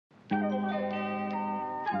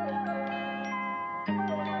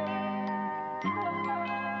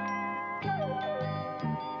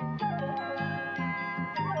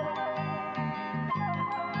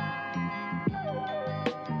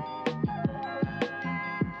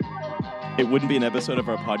It wouldn't be an episode of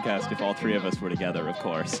our podcast if all three of us were together, of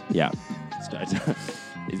course. Yeah.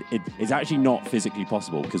 It's actually not physically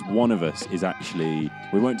possible because one of us is actually,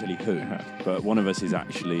 we won't tell you who, but one of us is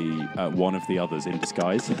actually one of the others in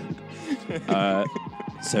disguise.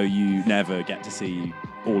 So you never get to see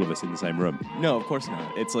all of us in the same room. No, of course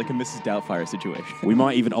not. It's like a Mrs. Doubtfire situation. We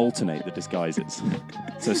might even alternate the disguises.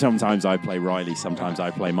 So sometimes I play Riley, sometimes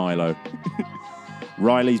I play Milo.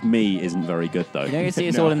 Riley's me isn't very good, though. You don't get to see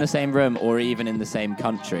us all in the same room or even in the same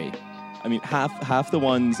country. I mean, half the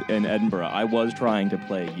ones in Edinburgh, I was trying to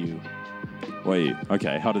play you. Were you?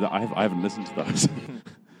 Okay, how did that? I haven't listened to those.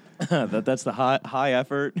 That's the high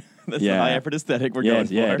effort. That's the high effort aesthetic we're going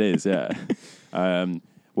for. Yeah, it is. Yeah.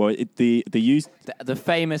 Well, the use The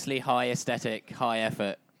famously high aesthetic, high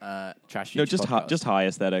effort trash. No, podcast. just high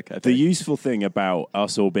aesthetic. I think. The useful thing about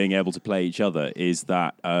us all being able to play each other is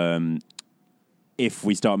that if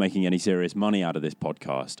we start making any serious money out of this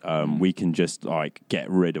podcast, we can just like get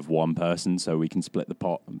rid of one person, so we can split the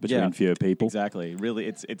pot between fewer people. Exactly. Really,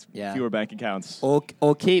 it's fewer bank accounts. Or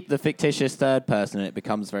keep the fictitious third person, and it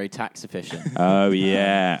becomes very tax efficient. Oh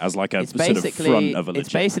yeah, as like a sort of front of a.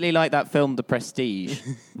 It's basically like that film, The Prestige,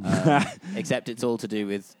 except it's all to do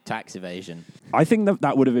with tax evasion. I think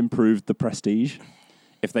that would have improved The Prestige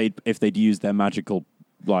if they'd used their magical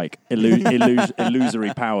like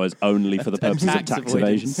illusory powers only for the purposes of tax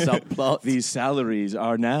evasion. Subplot. These salaries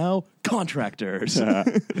are now contractors.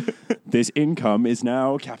 This income is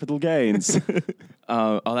now capital gains.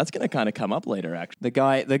 That's going to kind of come up later, actually.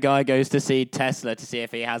 The guy goes to see Tesla to see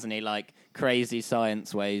if he has any like crazy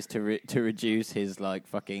science ways to reduce his like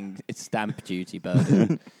fucking stamp duty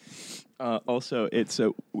burden. Also, it's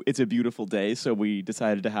a beautiful day, so we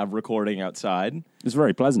decided to have recording outside. It's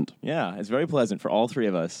very pleasant. Yeah, it's very pleasant for all three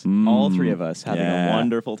of us. All three of us having a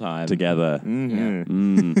wonderful time together.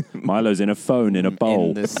 Mm-hmm. Milo's in a phone in a bowl.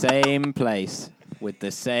 In the same place with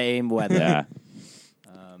the same weather. Yeah.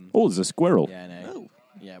 There's a squirrel. Yeah, no.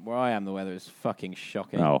 Yeah, where I am, the weather is fucking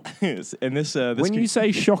shocking. Oh, and this when you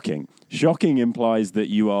say shocking implies that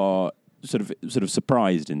you are sort of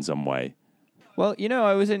surprised in some way. Well, you know,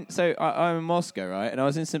 I'm in Moscow, right? And I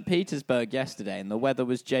was in St. Petersburg yesterday, and the weather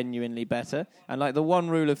was genuinely better. And, like, the one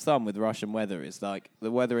rule of thumb with Russian weather is, like, the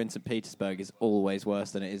weather in St. Petersburg is always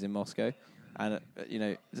worse than it is in Moscow. And,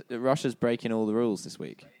 Russia's breaking all the rules this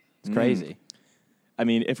week. It's crazy. I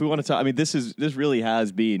mean, if we want to talk, this really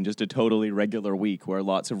has been just a totally regular week where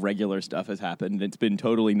lots of regular stuff has happened. It's been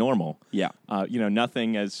totally normal. Yeah.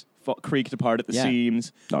 Nothing has creaked apart at the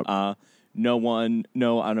seams. No.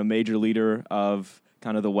 No major leader of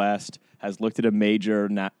kind of the West has looked at a major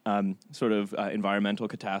environmental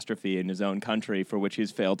catastrophe in his own country for which he's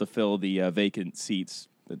failed to fill the vacant seats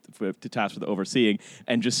to task with overseeing,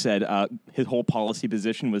 and just said his whole policy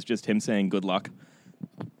position was just him saying good luck.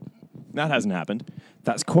 That hasn't happened.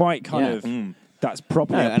 That's quite kind of... That's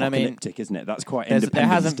properly apocalyptic, isn't it? That's quite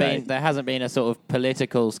Independence Day. There hasn't been a sort of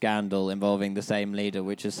political scandal involving the same leader,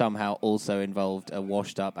 which has somehow also involved a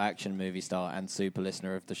washed-up action movie star and super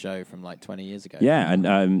listener of the show from like 20 years ago. Yeah,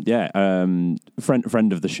 and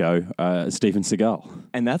friend of the show, Steven Seagal.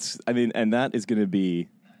 And that is going to be.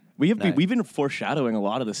 We've been foreshadowing a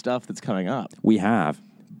lot of the stuff that's coming up. We have.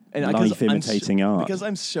 And life imitating art. Because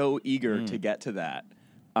I'm so eager to get to that.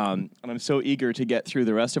 And I'm so eager to get through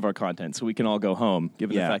the rest of our content so we can all go home,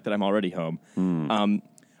 given the fact that I'm already home.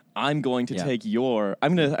 I'm going to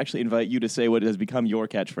I'm going to actually invite you to say what has become your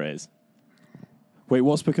catchphrase. Wait,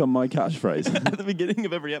 what's become my catchphrase? At the beginning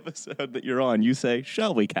of every episode that you're on, you say,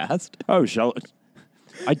 "Shall we cast?" Oh,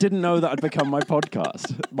 I didn't know that had become my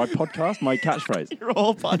podcast. My catchphrase. Your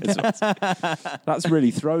whole podcast. That's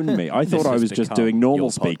really thrown me. I thought I was just doing normal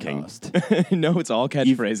speaking. No, it's all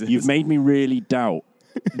catchphrases. You've made me really doubt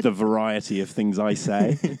the variety of things I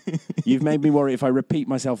say. You've made me worry if I repeat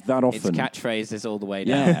myself that often. It's catchphrases all the way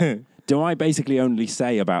down. Yeah. Do I basically only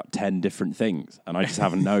say about 10 different things and I just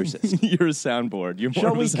haven't noticed? You're a soundboard. You're more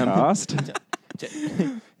Shall we cast?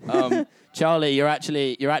 Charlie, you're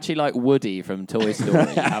actually like Woody from Toy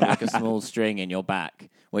Story. You have like a small string in your back,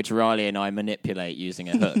 which Riley and I manipulate using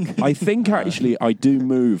a hook. I think actually I do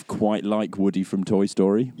move quite like Woody from Toy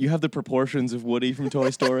Story. You have the proportions of Woody from Toy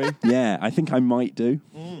Story. Yeah, I think I might do.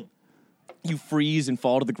 You freeze and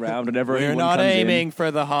fall to the ground whenever We're anyone not comes aiming in. for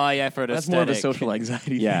the high effort That's aesthetic. more of a social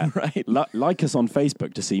anxiety thing, right? Like us on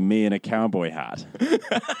Facebook to see me in a cowboy hat.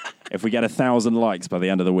 If we get 1,000 likes by the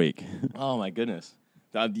end of the week. Oh, my goodness.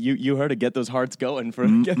 You heard it. Get those hearts going for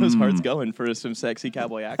some sexy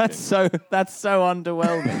cowboy action. That's so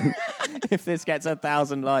underwhelming. If this gets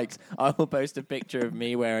 1,000 likes, I will post a picture of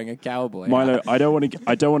me wearing a cowboy Milo, hat. I don't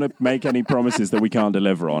want to make any promises that we can't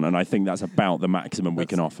deliver on, and I think that's about the maximum we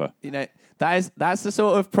can offer. You know, that's the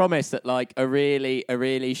sort of promise that like a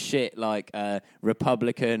really shit like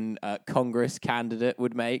Republican Congress candidate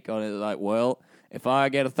would make on it. Like, well, if I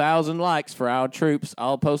get 1,000 likes for our troops,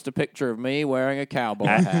 I'll post a picture of me wearing a cowboy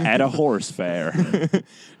hat At a horse fair.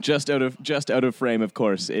 just out of frame, of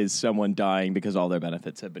course, is someone dying because all their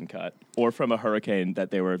benefits have been cut, or from a hurricane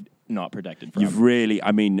that they were not protected from. You've really,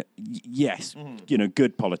 I mean, yes,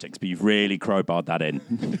 good politics, but you've really crowbarred that in.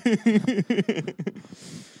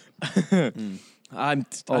 I'm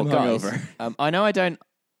guys, hungover.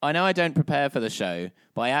 I know I don't prepare for the show,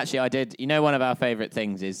 but I did. You know, one of our favorite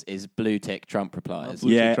things is blue tick Trump replies.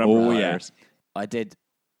 Blue tick Trump repliers. Yes. I did.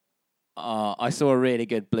 I saw a really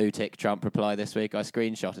good blue tick Trump reply this week. I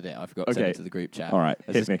screenshotted it. I forgot to send it to the group chat. All right,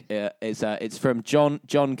 hit me. It's from John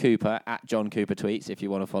Cooper at John Cooper Tweets. If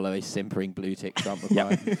you want to follow a simpering blue tick Trump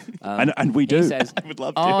reply, and we do. He says, I would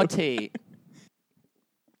love to.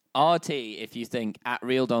 RT, if you think at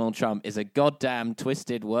real Donald Trump is a goddamn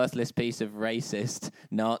twisted, worthless piece of racist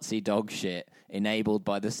Nazi dog shit enabled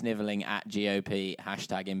by the sniveling at GOP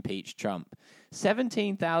hashtag impeach Trump.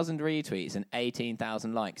 17,000 retweets and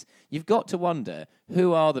 18,000 likes. You've got to wonder,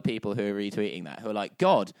 who are the people who are retweeting that? Who are like,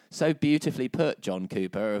 God, so beautifully put, John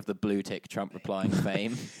Cooper of the blue tick Trump replying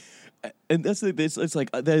fame. And that's it's like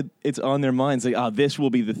it's on their minds. Like, this will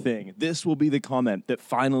be the thing. This will be the comment that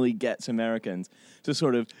finally gets Americans to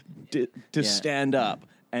sort of stand up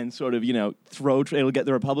and sort of it'll get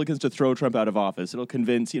the Republicans to throw Trump out of office. It'll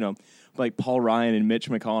convince like Paul Ryan and Mitch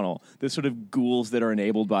McConnell, the sort of ghouls that are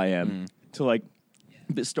enabled by him to like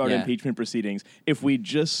start impeachment proceedings. If we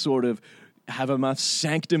just sort of have enough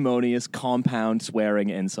sanctimonious compound swearing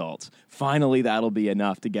insults, finally that'll be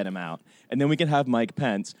enough to get him out. And then we can have Mike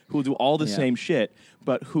Pence, who will do all the same shit,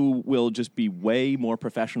 but who will just be way more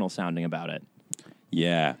professional sounding about it.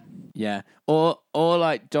 Yeah. Yeah. Or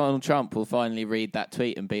like Donald Trump will finally read that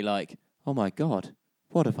tweet and be like, oh my God,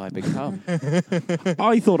 what have I become?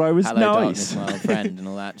 I thought I was Hello, nice. darkness, my old friend, and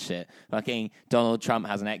all that shit. Fucking Donald Trump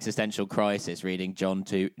has an existential crisis reading John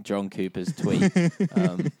Cooper's tweet.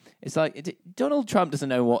 It's like, Donald Trump doesn't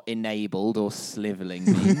know what enabled or sliveling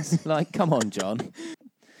means. Like, come on, John.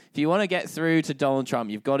 If you want to get through to Donald Trump,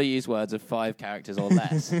 you've got to use words of 5 characters or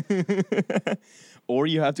less. Or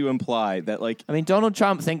you have to imply that, like... I mean, Donald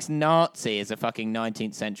Trump thinks Nazi is a fucking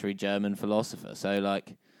 19th century German philosopher, so,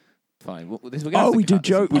 like... Fine. We do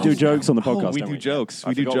jokes on the podcast. We do jokes.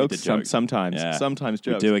 We do jokes sometimes. Yeah. Sometimes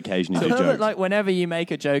jokes. We do occasionally do jokes. Like whenever you make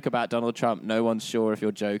a joke about Donald Trump, no one's sure if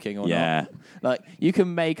you're joking or Yeah. not. Like you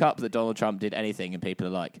can make up that Donald Trump did anything, and people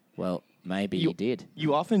are like, "Well, maybe he did."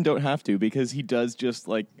 You often don't have to, because he does just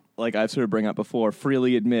like I've sort of bring up before,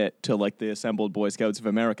 freely admit to like the assembled Boy Scouts of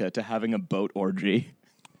America to having a boat orgy.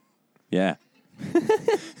 Yeah.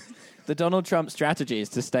 The Donald Trump strategy is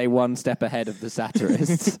to stay one step ahead of the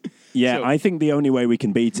satirists. Yeah, So- I think the only way we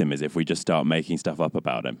can beat him is if we just start making stuff up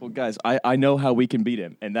about him. Well, guys, I know how we can beat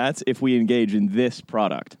him, and that's if we engage in this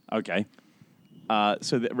product. Okay. Are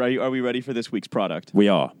we ready for this week's product? We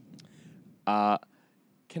are.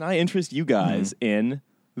 Can I interest you guys in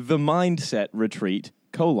the Mindset Retreat,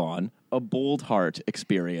 a Bold Heart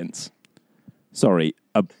experience? Sorry,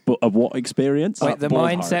 a what experience? Wait, the Bold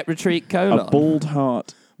Mindset Heart. Retreat colon. A bald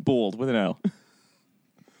heart. Bold, with an O.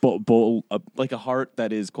 Like a heart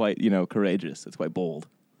that is quite, courageous. It's quite bold.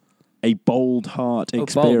 A bold heart Oh,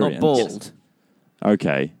 experience. bold, not bald.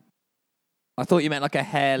 Okay. I thought you meant like a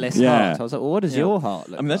hairless Yeah. heart. I was like, well, what does your heart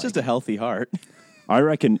look I mean, that's like? just a healthy heart. I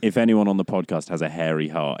reckon if anyone on the podcast has a hairy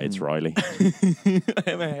heart, it's Riley. I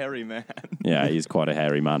am a hairy man. Yeah, he's quite a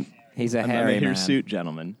hairy man. He's a I'm hairy a man. hirsute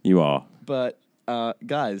gentleman. You are. But,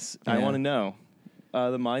 guys, I Yeah. want to know.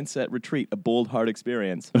 The Mindset Retreat, a Bold Heart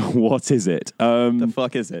experience. What is it? The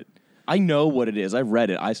fuck is it? I know what it is. I've read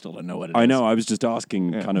it. I still don't know what it is. I know. I was just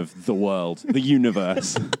asking kind of the world, the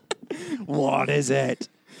universe. What is it?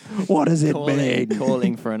 What does it mean?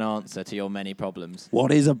 Calling for an answer to your many problems.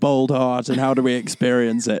 What is a bold heart and how do we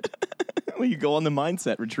experience it? Well, you go on the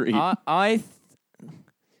Mindset Retreat.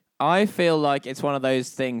 I feel like it's one of those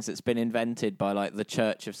things that's been invented by like the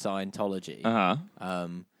Church of Scientology. Uh-huh.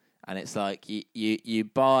 And it's like you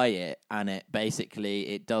buy it, and it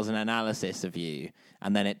does an analysis of you,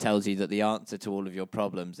 and then it tells you that the answer to all of your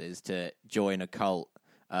problems is to join a cult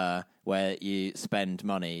where you spend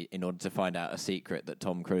money in order to find out a secret that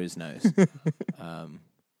Tom Cruise knows.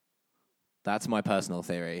 That's my personal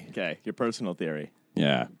theory. Okay, your personal theory.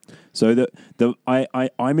 Yeah. So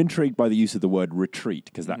I'm intrigued by the use of the word retreat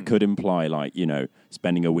because that could imply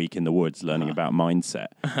spending a week in the woods learning about mindset,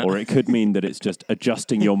 or it could mean that it's just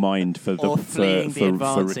adjusting your mind for retreat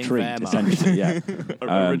Wehrmacht. essentially. Yeah.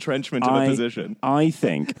 A retrenchment of a position. I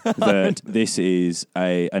think that this is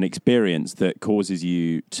an experience that causes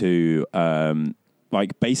you to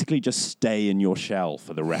basically just stay in your shell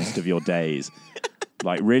for the rest of your days.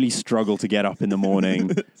 Really struggle to get up in the morning,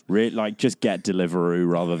 just get Deliveroo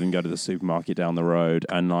rather than go to the supermarket down the road,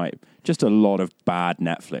 and just a lot of bad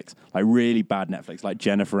Netflix, really bad Netflix, like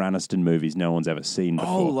Jennifer Aniston movies no one's ever seen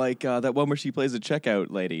before. Oh, that one where she plays a checkout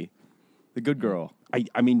lady, the good girl.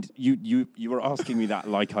 I mean, you were asking me that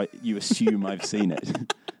you assume I've seen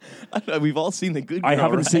it. We've all seen the good girl. I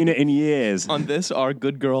haven't seen it in years. On this, our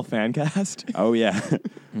good girl fan cast. Oh, yeah.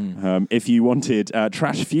 If you wanted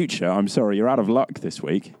Trash Future, I'm sorry, you're out of luck this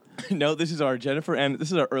week. No, this is our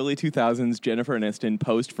this is our early 2000s Jennifer Aniston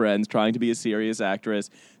post Friends, trying to be a serious actress,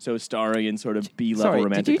 so starring in sort of B-level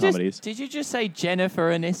romantic comedies. Did you just say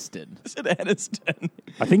Jennifer Aniston? I said Aniston.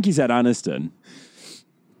 I think he said Aniston.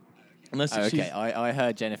 Unless I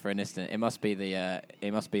heard Jennifer Aniston. It must be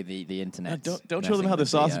the internet. Don't show them how the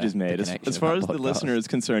sausage is made. As far as the listener is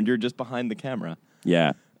concerned, you're just behind the camera.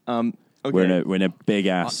 Yeah. Okay. We're in a big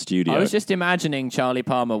ass studio. I was just imagining Charlie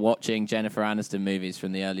Palmer watching Jennifer Aniston movies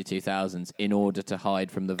from the early 2000s in order to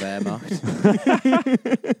hide from the Wehrmacht.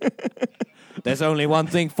 There's only one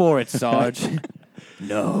thing for it, Sarge.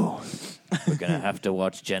 No. We're going to have to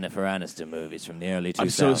watch Jennifer Aniston movies from the early 2000s. I'm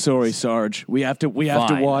so sorry, Sarge. We have to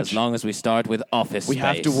watch. As long as we start with Office Space. We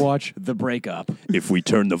have to watch The Breakup. If we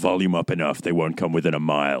turn the volume up enough, they won't come within a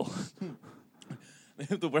mile.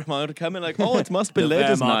 The Wehrmacht are coming it must be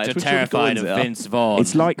ladies' night. The Wehrmacht are terrified of Vince Vaughn.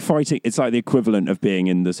 It's like fighting. It's like the equivalent of being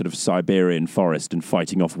in the sort of Siberian forest and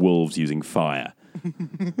fighting off wolves using fire.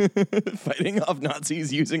 Fighting off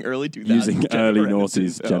Nazis using early 2000s. Using early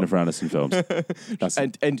noughties Jennifer Aniston films.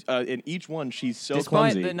 and in each one, she's so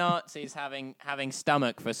Despite clumsy. the Nazis having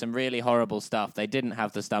stomach for some really horrible stuff, they didn't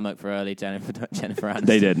have the stomach for early Jennifer Aniston.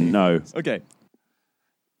 They didn't, no. Okay.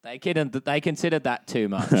 They considered that too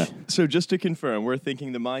much. So just to confirm, we're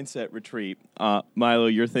thinking the mindset retreat. Milo,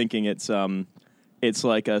 you're thinking it's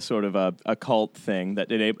like a sort of a cult thing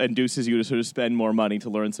that induces you to sort of spend more money to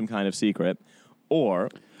learn some kind of secret. Or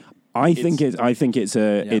I think it's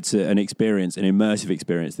an experience, an immersive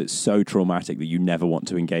experience that's so traumatic that you never want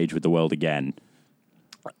to engage with the world again.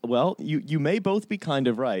 Well, you may both be kind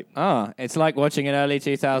of right. It's like watching an early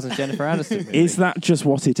 2000s Jennifer Aniston movie. Is that just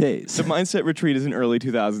what it is? The Mindset Retreat is an early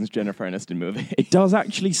 2000s Jennifer Aniston movie. It does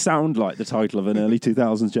actually sound like the title of an early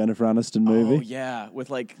 2000s Jennifer Aniston movie. Oh yeah,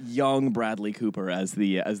 with young Bradley Cooper as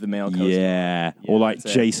the male co-star. Yeah, or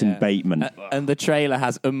Jason Bateman. And the trailer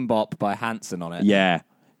has Bop by Hanson on it. Yeah,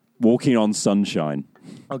 Walking on Sunshine.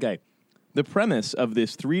 Okay. The premise of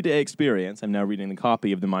this 3-day experience, I'm now reading the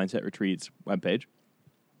copy of the Mindset Retreat's webpage,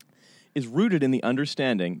 is rooted in the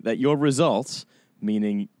understanding that your results,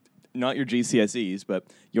 meaning not your GCSEs, but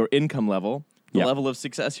your income level, the level of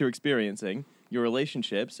success you're experiencing, your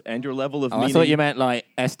relationships, and your level of meaning... I thought you meant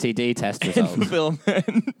STD test results.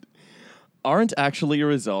 Fulfillment aren't actually a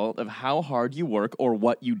result of how hard you work or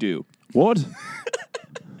what you do. What?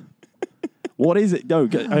 What is it? No,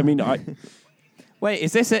 I mean, Wait,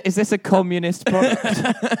 is this a communist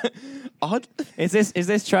product? Odd. Is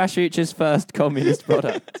this Trash Future's first communist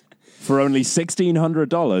product? For only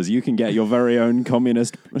 $1,600, you can get your very own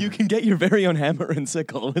communist... You can get your very own hammer and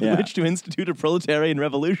sickle with which to institute a proletarian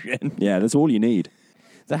revolution. Yeah, that's all you need.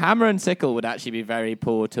 The hammer and sickle would actually be very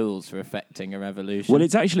poor tools for effecting a revolution. Well,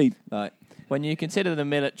 it's actually... when you consider the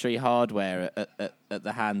military hardware at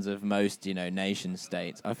the hands of most, nation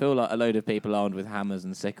states, I feel like a load of people armed with hammers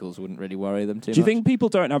and sickles wouldn't really worry them too much. Do you think people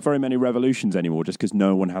don't have very many revolutions anymore just because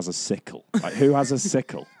no one has a sickle? Who has a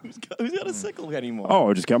sickle? Who's got a sickle anymore? Oh,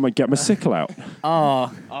 I'll just get my sickle out.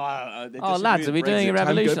 Lads, are we doing a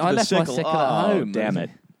revolution? I left my sickle at home. Damn it.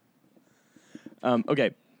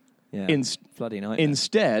 Okay. Yeah. Bloody nightmare.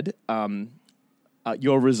 Instead,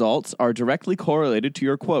 your results are directly correlated to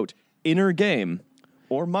your, quote, inner game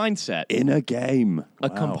or mindset. Inner game. A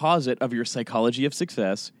composite of your psychology of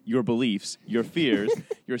success, your beliefs, your fears,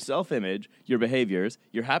 your self-image, your behaviors,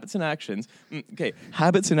 your habits and actions. Okay,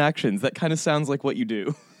 habits and actions, that kind of sounds like what you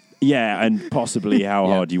do. Yeah, and possibly how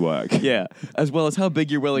hard you work. Yeah, as well as how big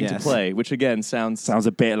you're willing to play, which again sounds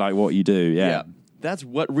a bit like what you do, yeah. That's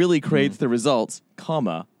what really creates the results,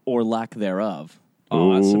 comma, or lack thereof.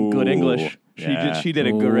 Oh, that's some good English. She did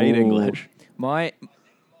a great English.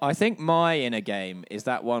 I think my inner game is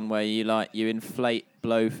that one where you inflate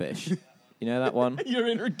blowfish. You know that one? Your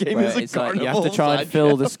inner game where is a it's carnival. you have to try and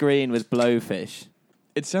fill the screen with blowfish.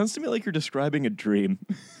 It sounds to me like you're describing a dream.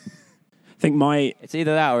 I think my It's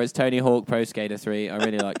either that or it's Tony Hawk Pro Skater 3. I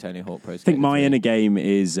really like Tony Hawk Pro Skater 3. I think my inner game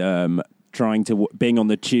is being on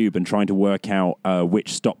the tube and trying to work out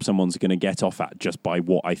which stop someone's going to get off at just by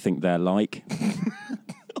what I think they're like.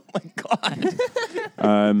 Oh my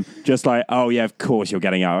God. Just like, oh yeah, of course you're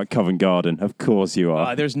getting out at Covent Garden. Of course you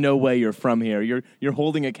are. There's no way you're from here. You're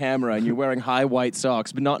holding a camera and you're wearing high white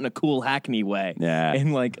socks, but not in a cool Hackney way. Yeah.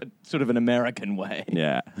 In like sort of an American way.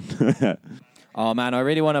 Yeah. Oh man, I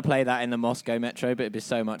really want to play that in the Moscow Metro, but it'd be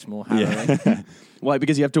so much more harrowing. Yeah. Why?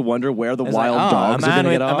 Because you have to wonder where the It's wild like, dogs are going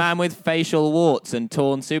to get off. a man with facial warts and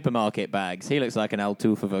torn supermarket bags. He looks like an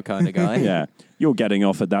Altuve kind of guy. Yeah. You're getting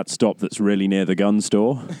off at that stop that's really near the gun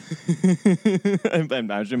store. I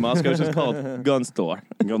imagine Moscow's just called Gun Store.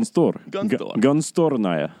 Gun store. Gun store. Gun store,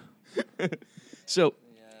 Naya. So,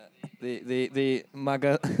 The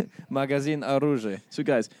Magazine Оружие. So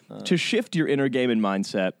guys, to shift your inner game and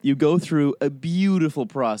mindset, you go through a beautiful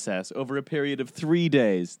process over a period of 3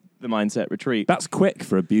 days, the Mindset Retreat. That's quick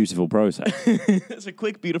for a beautiful process. It's a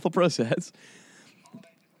quick, beautiful process.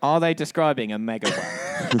 Are they describing a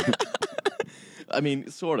megawatt? I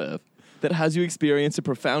mean, sort of. That has you experience a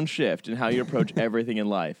profound shift in how you approach everything in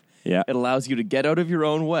life. Yeah. It allows you to get out of your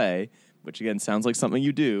own way, which again sounds like something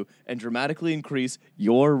you do, and dramatically increase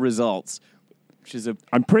your results, which is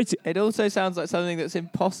I'm pretty... It also sounds like something that's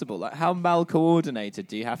impossible. Like, how mal-coordinated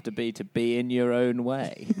do you have to be in your own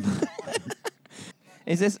way?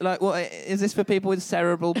 Is this like what? Is this for people with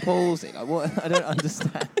cerebral palsy? Like, what? I don't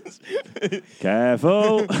understand.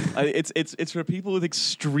 Careful. It's for people with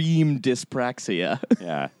extreme dyspraxia.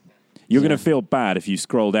 Yeah. You're going to feel bad if you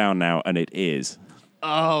scroll down now, and it is.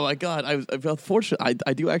 Oh my God! I felt fortunate.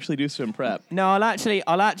 I do actually do some prep. No, I'll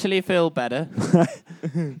actually feel better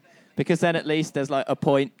because then at least there's like a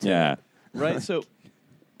point. Yeah. Right. So,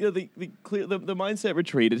 the Mindset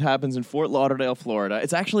Retreat, it happens in Fort Lauderdale, Florida.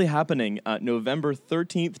 It's actually happening November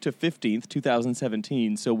 13th to 15th,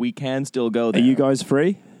 2017. So we can still go Are there. you guys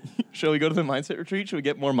free? Shall we go to the Mindset Retreat? Shall we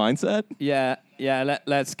get more mindset? Yeah.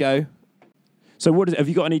 Let's go. So have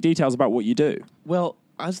you got any details about what you do? Well,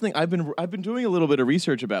 I was thinking I've been doing a little bit of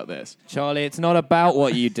research about this. Charlie, it's not about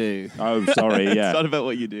what you do. Oh, sorry, yeah. It's not about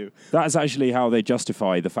what you do. That's actually how they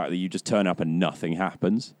justify the fact that you just turn up and nothing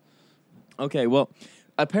happens. Okay, well,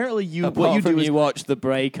 apparently Apart from you watch The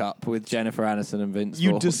Breakup with Jennifer Aniston and Vince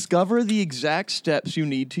you Vaughn. discover the exact steps you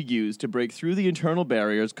need to use to break through the internal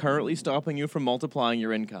barriers currently stopping you from multiplying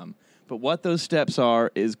your income. But what those steps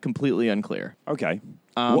are is completely unclear. Okay.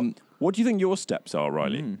 What do you think your steps are,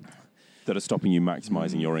 Riley, that are stopping you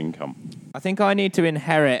maximizing your income? I think I need to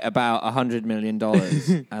inherit about $100 million,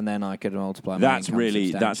 and then I could multiply my income That's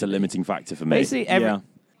a substantially. limiting factor for me. Basically,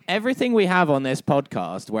 everything we have on this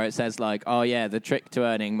podcast where it says, like, oh, yeah, the trick to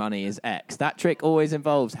earning money is X, that trick always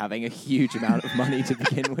involves having a huge amount of money to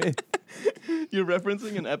begin with. You're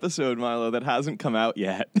referencing an episode, Milo, that hasn't come out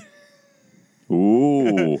yet.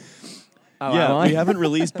 Ooh. Oh, Yeah, am I? we haven't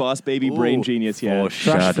released Boss Baby Brain Genius yet.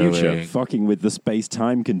 Trash Future, fucking with the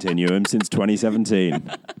space-time continuum since 2017.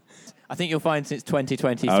 I think you'll find since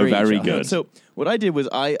 2023. Oh, very Charlie. good. So what I did was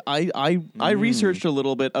I researched a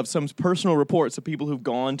little bit of some personal reports of people who've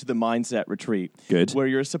gone to the Mindset Retreat. Good. Where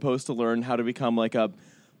you're supposed to learn how to become like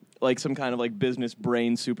some kind of like business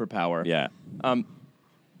brain superpower. Yeah. And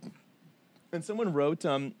someone wrote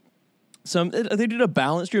they did a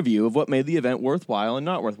balanced review of what made the event worthwhile and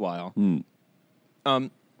not worthwhile.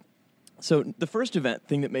 So the first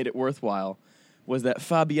thing that made it worthwhile was that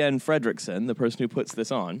Fabienne Fredrickson, the person who puts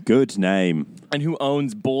this on, Good name. and who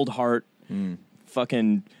owns Bold Heart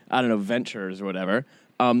fucking, I don't know, Ventures or whatever,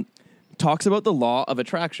 talks about the law of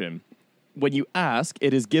attraction. When you ask,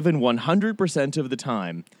 it is given 100% of the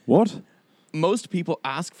time. What? Most people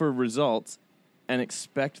ask for results and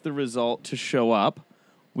expect the result to show up.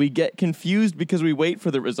 We get confused because we wait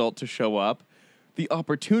for the result to show up. The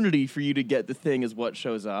opportunity for you to get the thing is what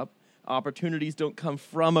shows up. Opportunities don't come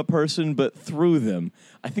from a person, but through them.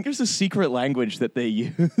 I think there's a secret language that they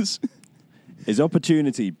use. Is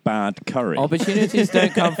opportunity bad curry? Opportunities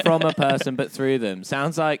don't come from a person, but through them.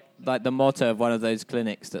 Sounds like the motto of one of those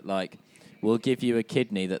clinics that, like, will give you a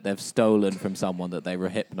kidney that they've stolen from someone that they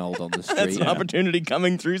rehypnoled on the street. That's an opportunity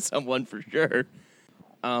coming through someone for sure.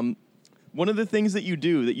 One of the things that you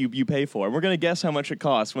do that you pay for, and we're going to guess how much it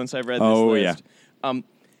costs once I've read this list,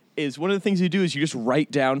 is one of the things you do is you just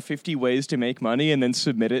write down 50 ways to make money and then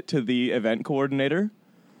submit it to the event coordinator.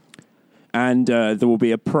 And there will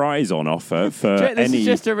be a prize on offer for This any... is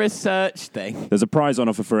just a research thing. There's a prize on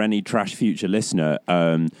offer for any Trash Future listener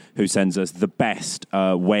who sends us the best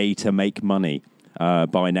way to make money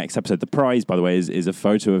by next episode. The prize, by the way, is a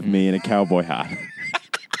photo of me in a cowboy hat.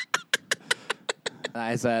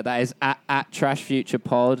 That is at Trash Future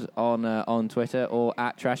Pod on Twitter or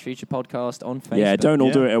at Trash Future Podcast on Facebook. Yeah, don't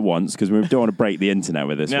all do it at once because we don't want to break the internet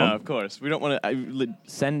with this No, one. of course. We don't want to...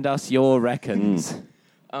 Send us your reckons.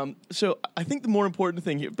 So I think the more important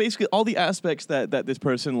thing here, basically all the aspects that this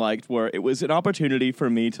person liked were it was an opportunity for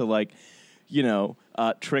me to, like, you know,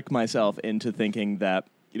 trick myself into thinking that,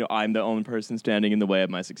 you know, I'm the only person standing in the way of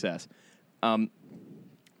my success. And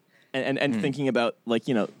thinking about, like,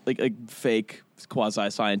 you know, like fake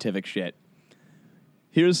quasi-scientific shit.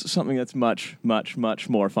 Here's something that's much, much, much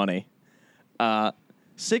more funny.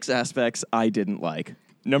 6 aspects I didn't like.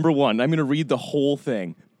 Number 1, I'm going to read the whole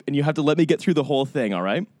thing, and you have to let me get through the whole thing, all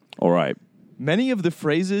right? All right. Many of the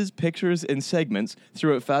phrases, pictures, and segments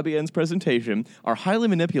throughout Fabienne's presentation are highly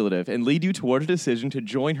manipulative and lead you toward a decision to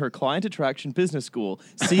join her Client Attraction Business School,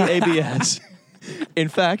 CABS. In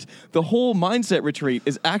fact, the whole mindset retreat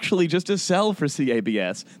is actually just a sell for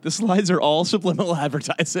CABS. The slides are all subliminal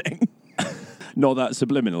advertising. Not that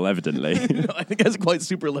subliminal, evidently. No, I think that's quite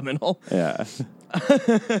superliminal. Yeah.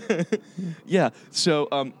 Yeah,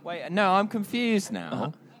 so... Wait, no, I'm confused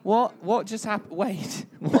now. What just happened? Wait,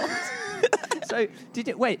 what? So,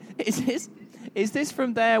 is this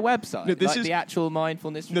from their website? No, this like is the actual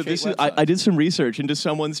mindfulness No, retreat this is. website? I did some research into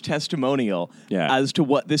someone's testimonial as to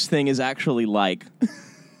what this thing is actually like.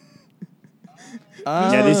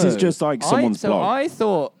 Yeah, this is just like someone's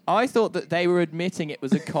blog. I thought that they were admitting it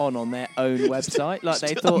was a con on their own website. Like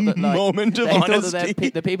they Just thought that, like, moment of they thought honesty.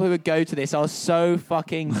 that the people who would go to this are so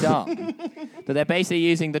fucking dumb that they're basically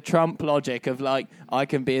using the Trump logic of, like, I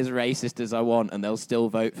can be as racist as I want and they'll still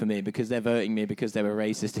vote for me because they're voting me because they were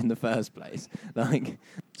racist in the first place. Like,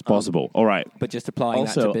 It's possible. All right. but just applying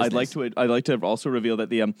that to Also, business. I'd like to also reveal that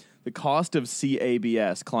the cost of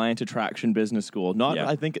CABS, Client Attraction Business School,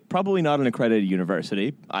 I think probably not an accredited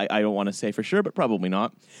university. I don't want to say for sure, but probably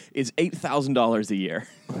not. Is $8,000 a year.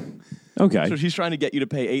 Okay. So she's trying to get you to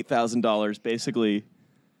pay $8,000 basically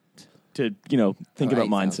to, you know, think Or about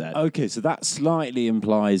 8,000. mindset. Okay, so that slightly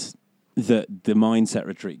implies that the mindset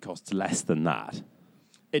retreat costs less than that.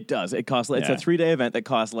 It does. It costs. It's Yeah. a 3-day event that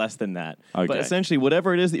costs less than that. Okay. But essentially,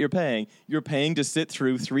 whatever it is that you're paying to sit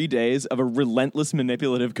through 3 days of a relentless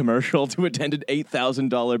manipulative commercial to attend an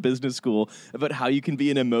 $8,000 business school about how you can be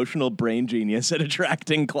an emotional brain genius at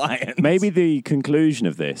attracting clients. Maybe the conclusion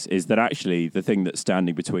of this is that actually the thing that's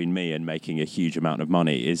standing between me and making a huge amount of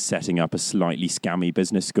money is setting up a slightly scammy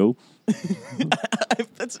business school.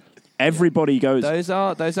 That's, Everybody goes. Those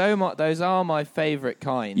are my favourite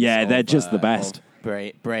kinds. Yeah, of, they're just the best. of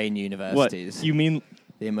brain what universities. you mean?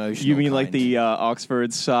 The emotional. You mean like kind. the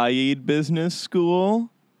Oxford Said Business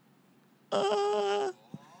School? Oppa.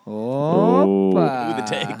 Ooh, the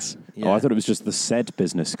takes. Yeah. Oh, I thought it was just the said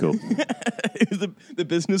business school. It was the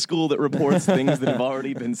business school that reports things that have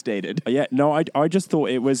already been stated. Yeah, no, I just thought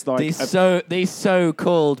it was like These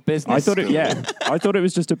so-called business. I thought it. schools. Yeah, I thought it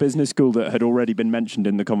was just a business school that had already been mentioned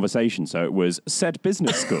in the conversation. So it was said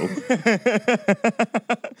business school.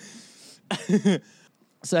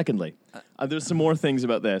 Secondly, there's some more things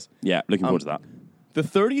about this. Yeah, looking forward to that. The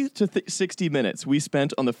 30 to 60 minutes we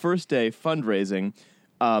spent on the first day fundraising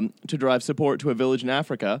to drive support to a village in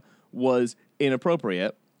Africa was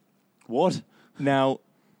inappropriate. What? Now,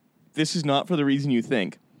 this is not for the reason you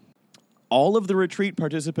think. All of the retreat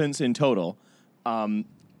participants in total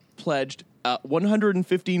pledged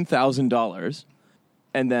 $115,000,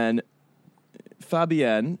 and then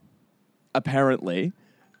Fabienne, apparently,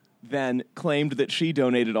 then claimed that she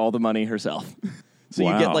donated all the money herself. So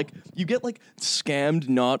Wow. you get scammed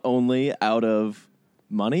not only out of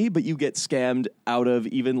money, but you get scammed out of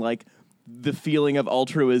even like the feeling of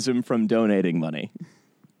altruism from donating money.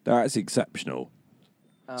 That's exceptional.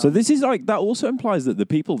 So this is like, that also implies that the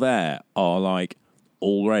people there are like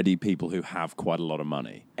already people who have quite a lot of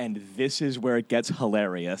money. And this is where it gets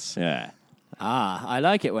hilarious. Yeah. I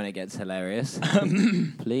like it when it gets hilarious.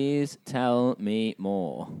 Please tell me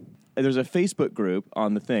more. There's a Facebook group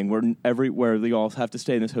on the thing where they all have to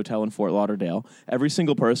stay in this hotel in Fort Lauderdale. Every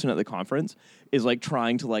single person at the conference is like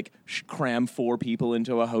trying to like cram 4 people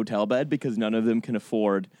into a hotel bed because none of them can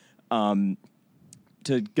afford to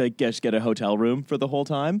just get a hotel room for the whole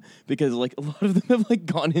time because like a lot of them have like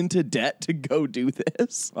gone into debt to go do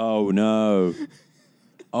this. Oh, no.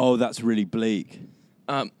 Oh, that's really bleak.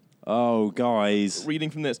 Oh, guys.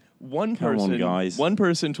 Reading from this, one Come on, guys.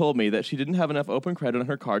 person told me that she didn't have enough open credit on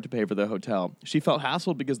her card to pay for the hotel. She felt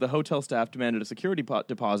hassled because the hotel staff demanded a security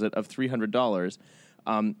deposit of $300.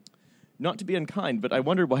 not to be unkind, but I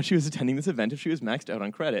wondered why she was attending this event if she was maxed out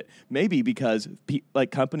on credit. Maybe because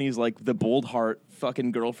companies like the Bold Heart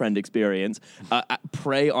fucking girlfriend experience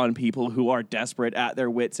prey on people who are desperate at their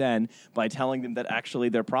wits' end by telling them that actually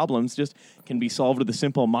their problems just can be solved with a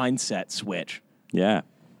simple mindset switch. Yeah.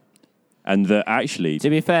 And actually...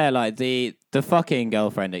 To be fair, like, the fucking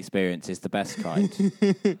girlfriend experience is the best kind.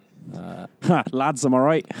 Lads, am I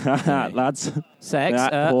right? Lads. Sex,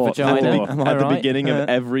 Or- vagina, am I At the right? beginning of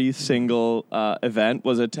every single event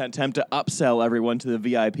was an attempt to upsell everyone to the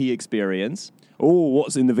VIP experience. Oh,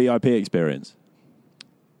 what's in the VIP experience?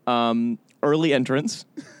 Early entrance,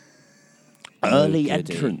 Early goody.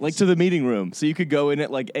 entrance. like to the meeting room, so you could go in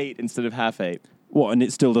at like 8 instead of half 8. What, and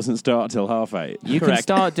it still doesn't start till 8:30? You can Correct.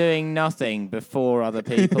 start doing nothing before other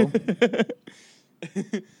people.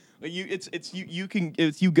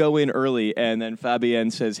 You go in early, and then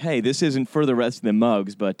Fabienne says, "Hey, this isn't for the rest of the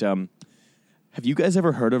mugs, but have you guys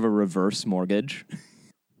ever heard of a reverse mortgage?"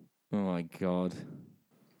 Oh, my God.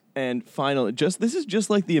 And finally, this is just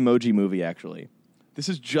like the Emoji Movie. Actually, this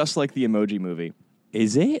is just like the Emoji Movie.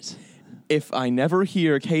 Is it? If I never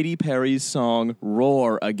hear Katy Perry's song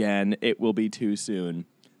 "Roar" again, it will be too soon,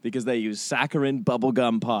 because they use saccharine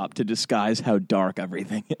bubblegum pop to disguise how dark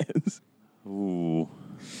everything is. Ooh.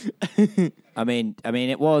 I mean,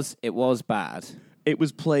 it was bad. It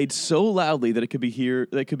was played so loudly that it could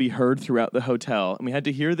be heard throughout the hotel, and we had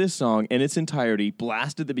to hear this song in its entirety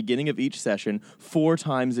blasted at the beginning of each session 4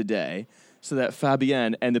 times a day, so that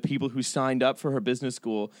Fabienne and the people who signed up for her business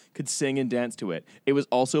school could sing and dance to it. It was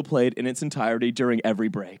also played in its entirety during every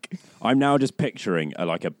break. I'm now just picturing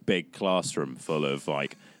a big classroom full of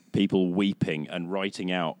people weeping and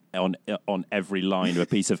writing out on every line of a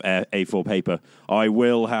piece of A4 paper, "I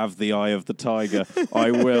will have the eye of the tiger. I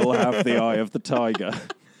will have the eye of the tiger."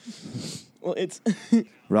 Well, it's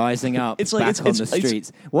Rising up, It's like- back on the it's-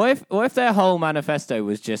 streets. What if their whole manifesto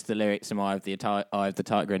was just the lyrics from Eye of the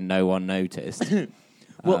Tiger and no one noticed?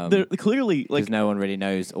 they're clearly Because like no one really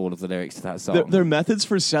knows all of the lyrics to that song. their methods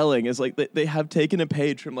for selling is like they have taken a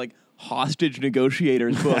page from like hostage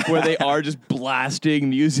negotiators book where they are just blasting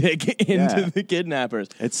music into Yeah. the kidnappers.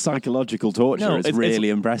 It's psychological torture. No, it's really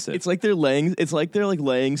impressive. It's like they're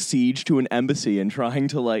laying siege to an embassy and trying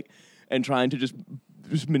to just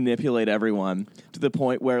manipulate everyone to the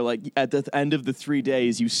point where like at the end of the 3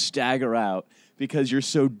 days you stagger out because you're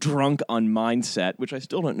so drunk on mindset, which I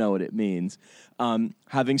still don't know what it means.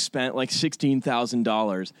 Having spent like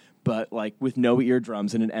 $16,000, but like with no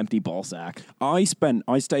eardrums and an empty ball sack. I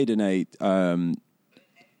stayed in a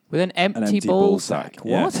With an empty ball ball sack. sack.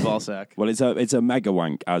 Yeah. What? Ball sack. Well, it's a mega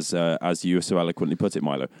wank, as you so eloquently put it,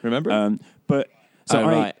 Milo. Remember? But so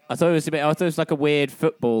Right. I thought it was like a weird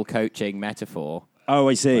football coaching metaphor. Oh,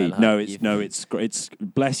 I see. Well, It's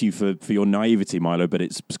bless you for your naivety, Milo, but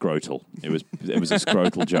it's scrotal. It was a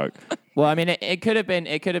scrotal joke. Well, I mean, it could have been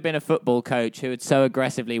a football coach who had so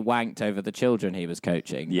aggressively wanked over the children he was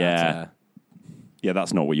coaching. Yeah. that, Yeah,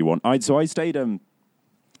 that's not what you want. I stayed a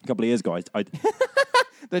couple of years ago.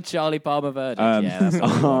 the Charlie Palmer verdict. Yeah, that's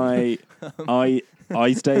what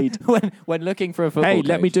I stayed. when looking for a football. Hey,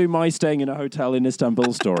 let me coach. do my staying in a hotel in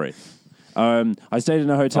Istanbul story. I stayed in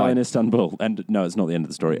a hotel in Istanbul, and no, it's not the end of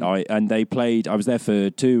the story. I was there for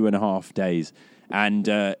 2.5 days, and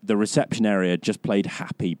the reception area just played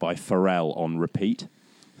 "Happy" by Pharrell on repeat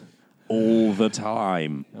all the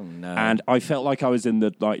time. Oh no! And I felt like I was in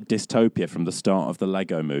the dystopia from the start of the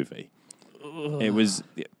Lego movie. It was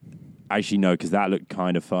actually no, because that looked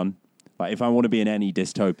kind of fun. Like if I want to be in any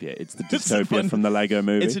dystopia, it's the dystopia from the Lego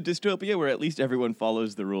movie. It's a dystopia where at least everyone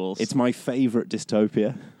follows the rules. It's my favorite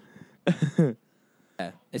dystopia.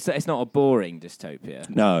 Yeah. It's not a boring dystopia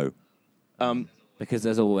No. because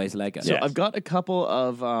there's always Lego. So Yes. I've got a couple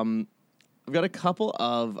of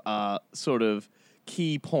sort of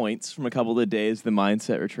key points from a couple of the days of the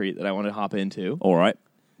mindset retreat that I want to hop into. All right.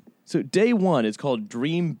 So day 1 is called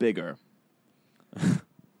Dream Bigger.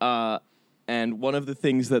 And one of the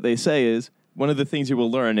things that they say is, one of the things you will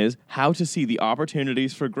learn is how to see the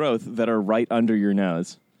opportunities for growth that are right under your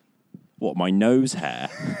nose. What, my nose hair?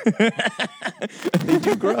 They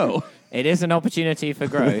do grow. It is an opportunity for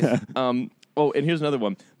growth. Oh, and here's another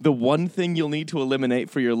one. The one thing you'll need to eliminate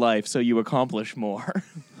for your life so you accomplish more.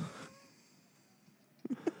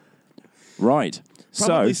 Right.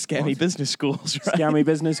 Probably So, scammy business schools, right? scammy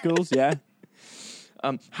business schools, yeah.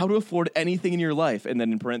 How to afford anything in your life, and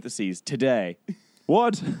then in parentheses, today.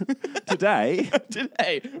 What? Today?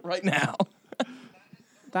 Today, right now.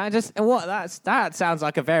 That sounds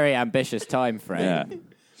like a very ambitious time frame. Yeah.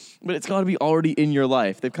 But it's got to be already in your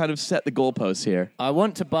life. They've kind of set the goalposts here. I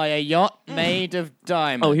want to buy a yacht made of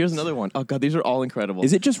diamonds. Oh, here's another one. Oh, God, these are all incredible.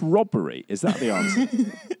 Is it just robbery? Is that the answer?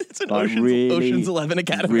 It's an Like Ocean's 11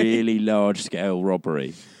 Academy. Really large-scale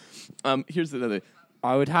robbery. Here's another.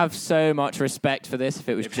 I would have so much respect for this if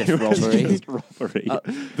it was just robbery. Just robbery.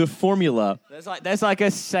 The formula. There's like a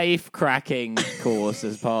safe cracking course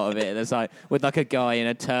as part of it. There's like with like a guy in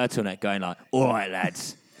a turtleneck going like, "All right,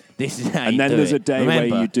 lads, this is how And you then do there's it. a day where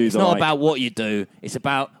Remember, you do it's the, not like- about what you do; it's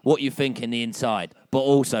about what you think in the inside, but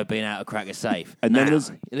also being able to crack a safe." And then Now,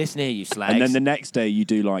 there's- listen here, you slags. And then the next day you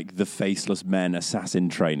do like the Faceless Men assassin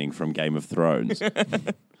training from Game of Thrones,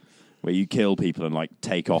 where you kill people and like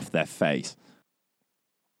take off their face.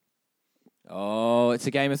 Oh, it's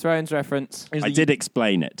a Game of Thrones reference. Here's I the- did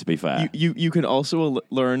explain it, to be fair. You can also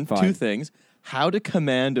learn Fine. two things: how to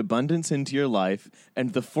command abundance into your life,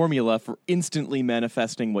 and the formula for instantly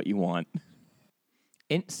manifesting what you want.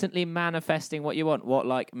 Instantly manifesting what you want. What,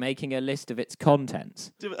 like making a list of its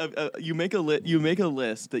contents? You make a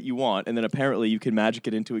list that you want, and then apparently you can magic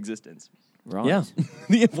it into existence. Right. Yeah,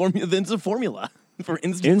 then it's a formula for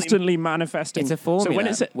Instantly manifesting. It's a formula, So when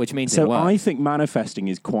it's which means so it works. I think manifesting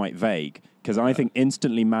is quite vague because I think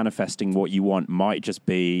instantly manifesting what you want might just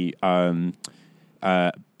be buying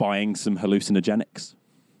some hallucinogenics.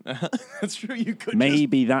 That's true. You could.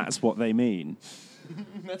 Maybe that's what they mean.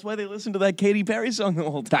 That's why they listen to that Katy Perry song the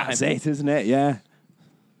whole time. That's it, isn't it? Yeah.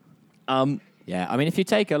 Yeah, I mean, if you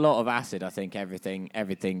take a lot of acid, I think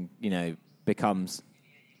everything, becomes.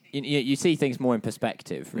 You see things more in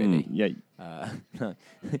perspective, really. Yeah.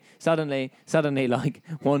 Suddenly, like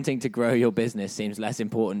wanting to grow your business seems less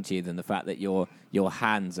important to you than the fact that your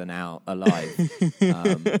hands are now alive.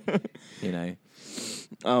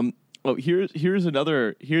 Oh, here's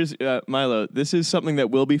another. Here's Milo. This is something that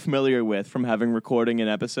we'll be familiar with from having recording an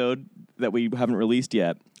episode that we haven't released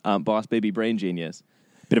yet. Boss Baby Brain Genius.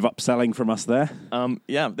 Bit of upselling from us there.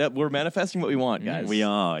 Yeah, that we're manifesting what we want, guys. We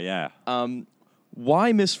are, yeah.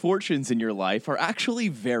 Why misfortunes in your life are actually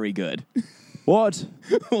very good. What?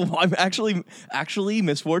 I'm actually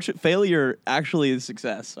misfortune failure actually is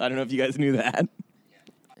success. I don't know if you guys knew that.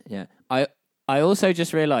 Yeah, I also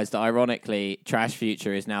just realised that, ironically, Trash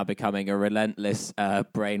Future is now becoming a relentless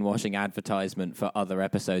brainwashing advertisement for other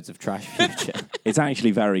episodes of Trash Future. It's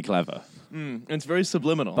actually very clever. It's very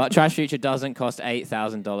subliminal. But Trash Future doesn't cost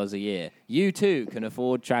 $8,000 a year. You too can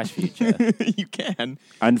afford Trash Future. You can.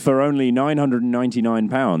 And for only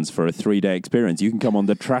 £999 for a 3-day experience, you can come on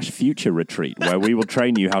the Trash Future Retreat, where we will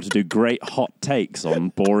train you how to do great hot takes on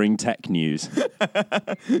boring tech news.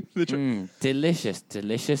 Delicious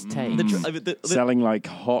take. Selling like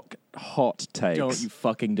hot takes. Don't you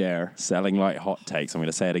fucking dare. Selling like hot takes. I'm going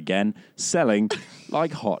to say it again. Selling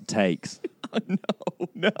like hot takes.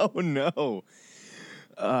 No.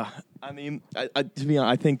 I mean, to be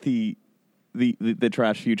honest, I think the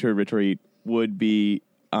Trash Future Retreat would be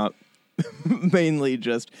mainly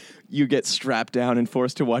just you get strapped down and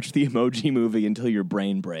forced to watch the Emoji Movie until your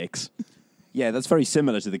brain breaks. Yeah, that's very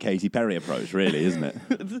similar to the Katy Perry approach, really, isn't it?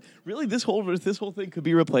 Really, this whole thing could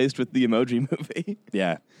be replaced with the Emoji Movie.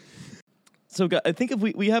 Yeah. So I think if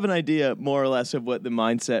we have an idea more or less of what the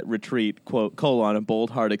Mindset Retreat, quote, colon, a bold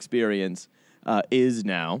heart experience is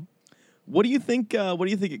now, what do you think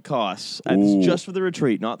it costs? And it's just for the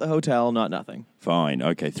retreat, not the hotel, not nothing. Fine.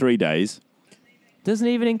 Okay, 3 days. Doesn't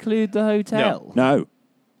even include the hotel. No.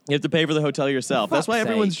 You have to pay for the hotel yourself. For That's why fuck's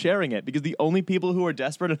everyone's sake. sharing it, because the only people who are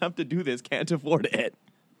desperate enough to do this can't afford it.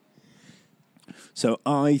 So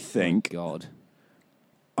I think God.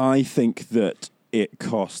 that it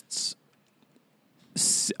costs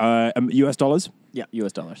US dollars. Yeah,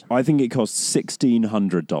 US dollars. I think it costs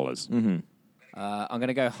 $1,600. I'm going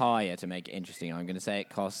to go higher to make it interesting. I'm going to say it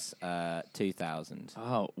costs $2,000.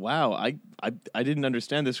 Oh, wow. I didn't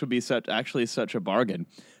understand this would be such a bargain.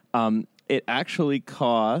 It actually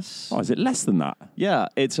costs... Oh, is it less than that? Yeah,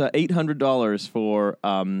 it's $800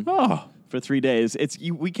 for 3 days.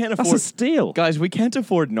 We can't afford... That's a steal. Guys, we can't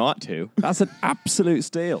afford not to. That's an absolute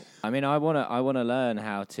steal. I mean, I want to learn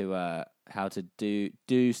how to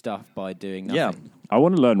do stuff by doing nothing. Yeah. I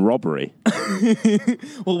want to learn robbery.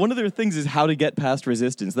 Well, one of their things is how to get past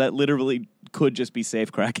resistance. That literally could just be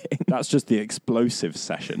safe cracking. That's just the explosive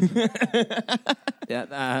session. Yeah,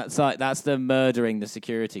 that's the murdering the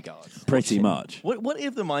security guards. Pretty much. What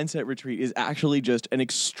if the Mindset Retreat is actually just an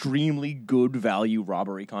extremely good value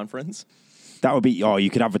robbery conference? That would be, you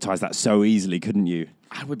could advertise that so easily, couldn't you?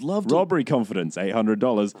 I would love to. Robbery confidence,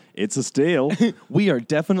 $800. It's a steal. We are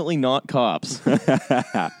definitely not cops.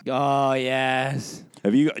 Oh, yes.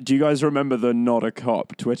 Do you guys remember the Not a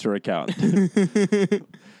Cop Twitter account?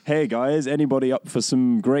 Hey guys, anybody up for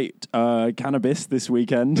some great cannabis this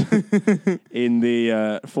weekend in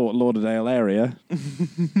the Fort Lauderdale area?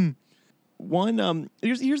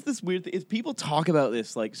 Here's this weird thing: is people talk about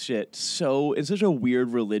this like shit so in such a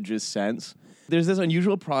weird religious sense. There's this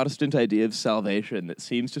unusual Protestant idea of salvation that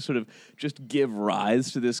seems to sort of just give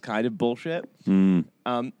rise to this kind of bullshit.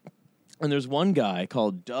 And there's one guy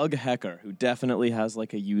called Doug Hecker who definitely has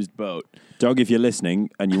like a used boat. Doug, if you're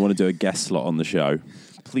listening and you want to do a guest slot on the show,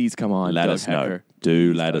 please come on. Let Doug us Hecker. know.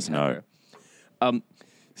 Do Please, let Doug us know. Hecker.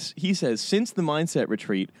 He says, since the Mindset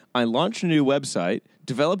Retreat, I launched a new website,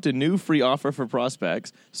 developed a new free offer for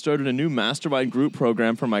prospects, started a new mastermind group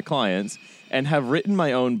program for my clients, and have written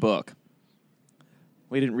my own book.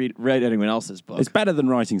 We didn't read anyone else's book. It's better than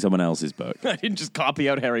writing someone else's book. I didn't just copy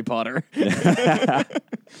out Harry Potter. That's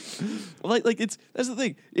the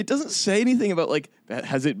thing. It doesn't say anything about like,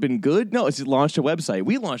 has it been good? No, it's just launched a website.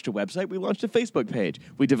 We launched a website. We launched a Facebook page.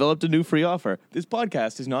 We developed a new free offer. This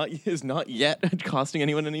podcast is not yet costing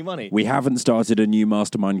anyone any money. We haven't started a new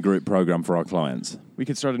mastermind group program for our clients. We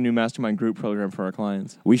could start a new mastermind group program for our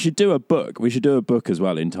clients. We should do a book. We should do a book as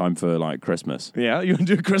well in time for like Christmas. Yeah, you want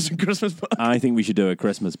to do a Christmas book? I think we should do a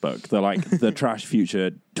Christmas book. The Trash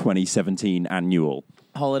Future 2017 annual.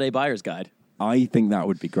 Holiday Buyer's Guide. I think that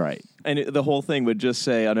would be great. And the whole thing would just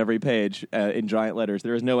say on every page in giant letters,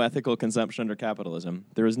 there is no ethical consumption under capitalism.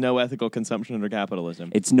 There is no ethical consumption under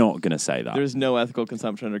capitalism. It's not going to say that. There is no ethical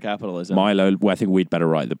consumption under capitalism. Milo, I think we'd better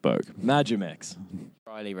write the book. Magimix. If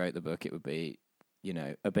Riley wrote the book, it would be,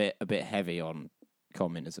 a bit heavy on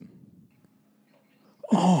communism.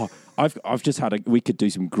 Oh, I've just had we could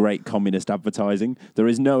do some great communist advertising. There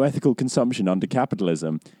is no ethical consumption under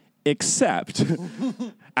capitalism, except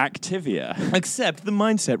Activia. Except the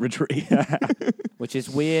Mindset Retreat. Which is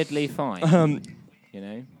weirdly fine.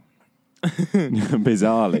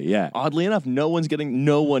 Bizarrely, yeah. Oddly enough, no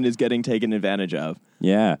one is getting taken advantage of.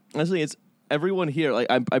 Yeah. Honestly, it's everyone here. Like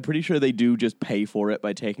I'm pretty sure they do just pay for it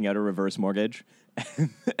by taking out a reverse mortgage,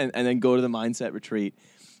 and then go to the Mindset Retreat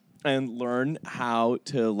and learn how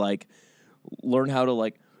to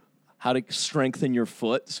strengthen your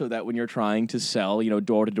foot so that when you're trying to sell,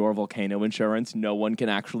 door-to-door volcano insurance, no one can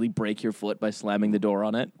actually break your foot by slamming the door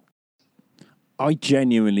on it. I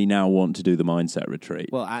genuinely now want to do the Mindset Retreat.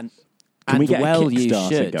 Well, Can we get a you Kickstarter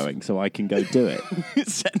should. going so I can go do it?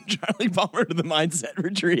 Send Charlie Palmer to the Mindset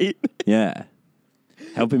Retreat. Yeah.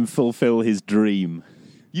 Help him fulfill his dream.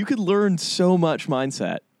 You could learn so much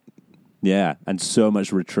mindset. Yeah, and so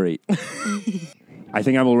much retreat. I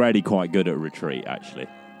think I'm already quite good at retreat, actually.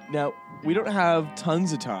 Now, we don't have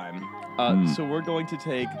tons of time, so we're going to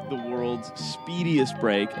take the world's speediest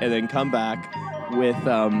break and then come back with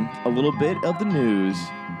a little bit of the news.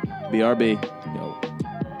 BRB. No.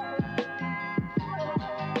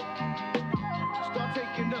 Start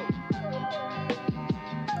taking notes.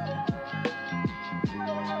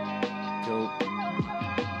 Cool.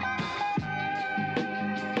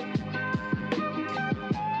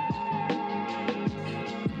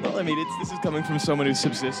 Well, I mean, this is coming from someone who's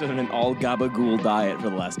subsisted on an all gabagool diet for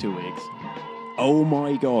the last 2 weeks. Oh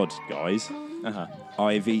my God, guys. Uh-huh.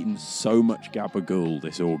 I've eaten so much gabagool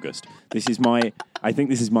this August. I think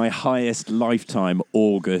this is my highest lifetime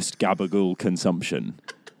August gabagool consumption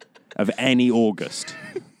of any August.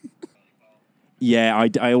 Yeah,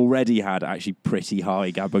 I already had actually pretty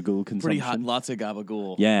high gabagool consumption. Pretty hot, lots of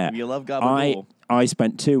gabagool. Yeah. You love gabagool. I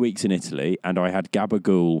spent 2 weeks in Italy and I had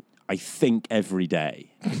gabagool, I think, every day.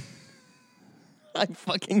 I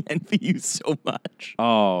fucking envy you so much.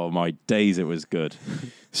 Oh, my days, it was good.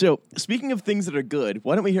 So, speaking of things that are good,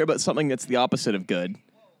 why don't we hear about something that's the opposite of good?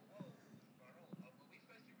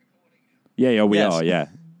 Yeah, we Yes. are, yeah.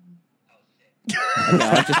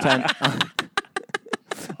 Okay,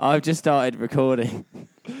 I've just started recording.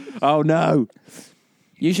 Oh, no.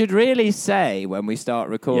 You should really say when we start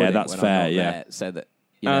recording. Yeah, that's when fair, I'm not yeah. there, so that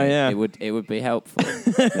Oh, yeah. it would be helpful.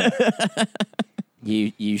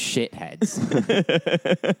 You shitheads.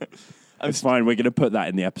 It's fine. We're going to put that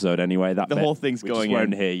in the episode anyway. That The bit. whole thing's We going just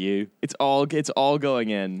won't in. hear you. It's all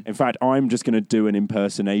going in. In fact, I'm just going to do an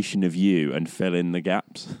impersonation of you and fill in the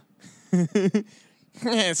gaps.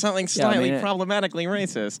 Something slightly problematically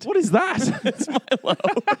racist. What is that? Why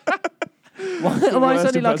am I worst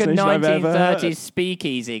sounding like a impersonation I've ever heard. 1930s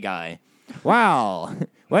speakeasy guy? Well,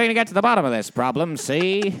 we're going to get to the bottom of this problem,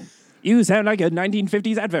 see? You sound like a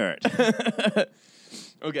 1950s advert.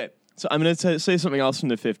 Okay, so I'm going to say something else from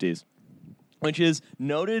the 50s, which is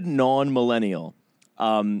noted non-millennial,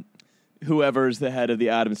 whoever's the head of the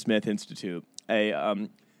Adam Smith Institute, a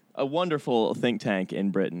wonderful think tank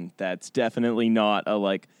in Britain that's definitely not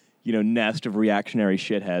a nest of reactionary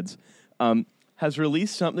shitheads, has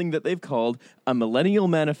released something that they've called a Millennial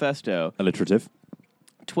Manifesto. Alliterative.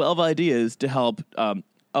 12 ideas to help.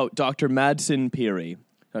 Dr. Madsen Peary.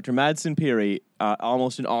 Dr. Madsen Peary,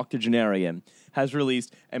 almost an octogenarian, has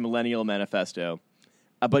released a Millennial Manifesto.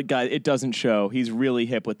 But guys, it doesn't show. He's really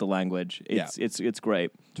hip with the language. It's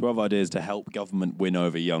great. 12 ideas to help government win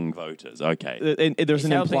over young voters. Okay. And there's It's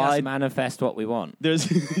an helping us implied. manifest what we want. There's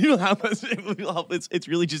you'll help us. It's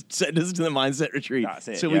really just send us to the mindset retreat That's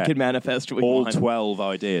it, so we yeah. can manifest what we All want. 12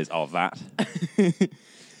 ideas of that.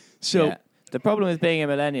 So Yeah. The problem with being a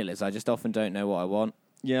millennial is I just often don't know what I want.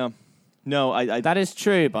 yeah, no, I That is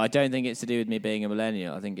true, but I don't think it's to do with me being a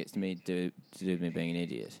millennial. I think it's to do with me being an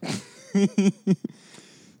idiot.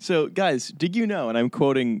 So, guys, did you know, and I'm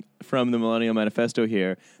quoting from the Millennial Manifesto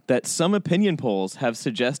here, that some opinion polls have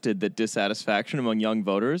suggested that dissatisfaction among young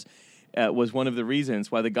voters was one of the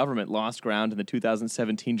reasons why the government lost ground in the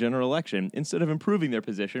 2017 general election instead of improving their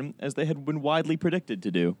position as they had been widely predicted to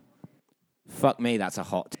do? Fuck me, that's a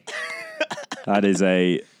hot. That is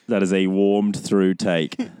a warmed through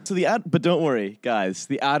take. So but don't worry, guys.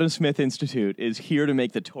 The Adam Smith Institute is here to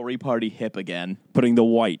make the Tory party hip again. Putting the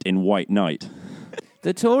white in white knight.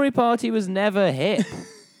 The Tory party was never hip.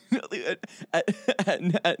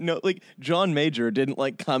 No, like John Major didn't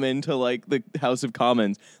like come into like the House of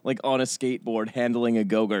Commons like on a skateboard handling a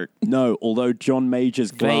go-gurt. No, although John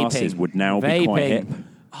Major's glasses Vaping. would now be quite hip. Vaping.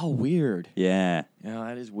 Oh, weird. Yeah. Yeah,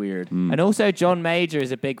 that is weird. And also, John Major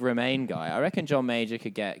is a big Remain guy. I reckon John Major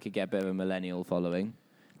could get a bit of a millennial following.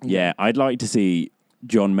 Yeah, I'd like to see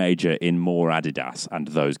John Major in more Adidas and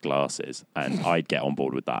those glasses, and I'd get on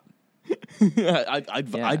board with that.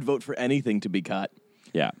 I'd vote for anything to be cut.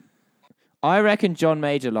 Yeah. I reckon John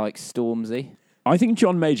Major likes Stormzy. I think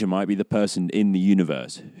John Major might be the person in the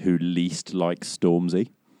universe who least likes Stormzy.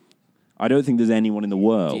 I don't think there's anyone in the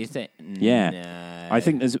world. Do you think? Yeah. No. I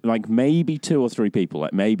think there's like maybe 2 or 3 people,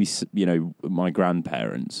 like maybe, my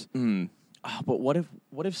grandparents. Oh, but what if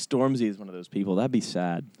Stormzy is one of those people? That'd be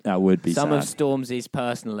sad. That would be Some sad. of Stormzy's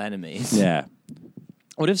personal enemies. Yeah.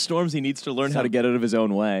 What if Stormzy needs to learn how to get out of his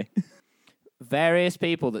own way? Various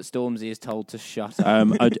people that Stormzy is told to shut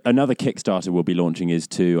up. Another Kickstarter we'll be launching is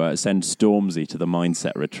to send Stormzy to the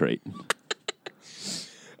Mindset Retreat.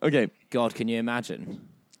 Okay. God, can you imagine?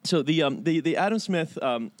 So the Adam Smith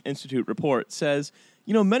Institute report says,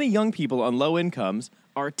 many young people on low incomes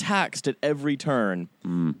are taxed at every turn,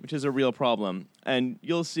 which is a real problem. And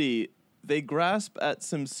you'll see they grasp at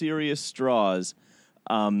some serious straws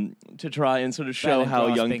to try and sort of show how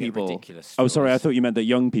young people. Oh, sorry, I thought you meant that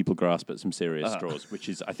young people grasp at some serious straws, which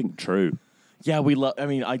is, I think, true. Yeah, we love. I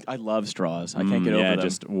mean, I love straws. I can't get over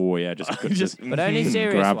them. But only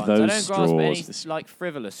serious grab ones. those I don't grasp any straws. like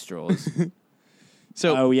frivolous straws.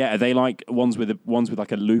 So, Oh yeah, are they like ones with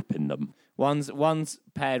like a loop in them? one's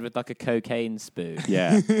paired with like a cocaine spoon.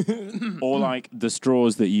 Yeah. Or like the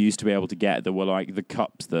straws that you used to be able to get that were like the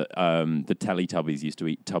cups that the Teletubbies used to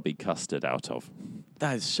eat tubby custard out of.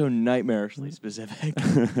 that is so nightmarishly specific.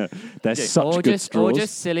 They're such Or good just straws.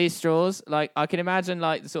 silly straws. Like I can imagine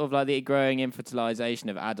like sort of like the growing infantilization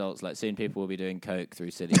of adults. Like soon people will be doing coke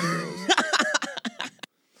through silly straws.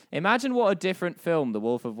 Imagine what a different film The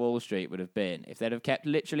Wolf of Wall Street would have been if they'd have kept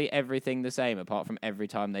literally everything the same, apart from every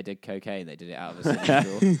time they did cocaine, they did it out of a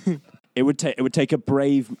silly straw. It would take a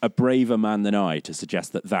braver man than I to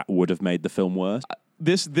suggest that would have made the film worse.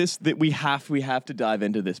 We have to dive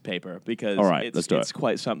into this paper because All right, let's do it's it.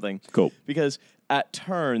 quite something. Cool. Because at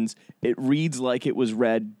turns it reads like it was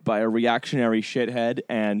read by a reactionary shithead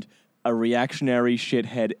and a reactionary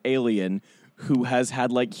shithead alien who has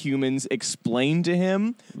had like humans explain to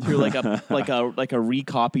him through like a like a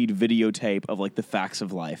recopied videotape of like the facts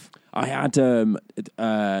of life. I had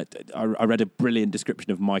I read a brilliant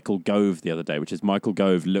description of Michael Gove the other day, which is Michael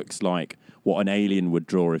Gove looks like what an alien would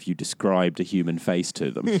draw if you described a human face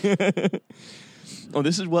to them. Oh,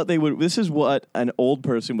 this is what an old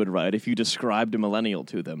person would write if you described a millennial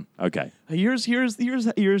to them. Okay. Here's their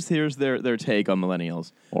take on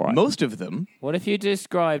millennials. All right. Most of them. What if you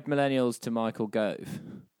described millennials to Michael Gove?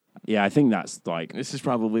 Yeah, I think that's like This is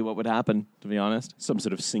probably what would happen, to be honest. some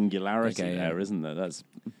sort of singularity Okay, yeah. there, isn't there? That's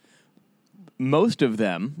Most of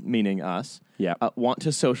them, meaning us, Yeah. want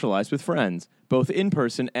to socialize with friends, both in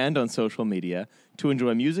person and on social media, to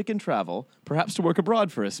enjoy music and travel, perhaps to work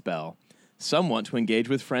abroad for a spell. Some want to engage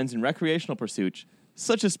with friends in recreational pursuits,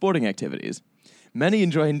 such as sporting activities. Many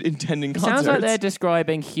enjoy attending concerts. Sounds like they're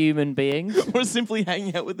describing human beings. or simply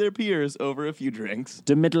hanging out with their peers over a few drinks.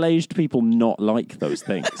 Do middle-aged people not like those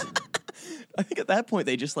things? I think at that point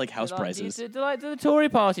they just like house Like, prices. do the Tory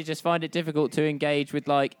party just find it difficult to engage with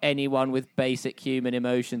like anyone with basic human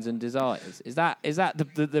emotions and desires? Is that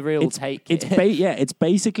the real take? It's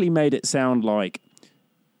basically made it sound like,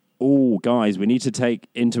 oh, guys, we need to take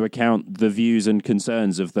into account the views and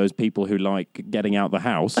concerns of those people who like getting out the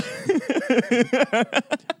house.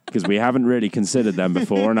 Because we haven't really considered them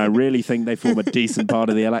before, and I really think they form a decent part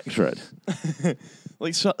of the electorate.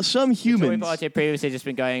 Like some The Tory humans. party have previously just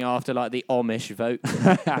been going after like the Amish vote.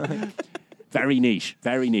 Very niche,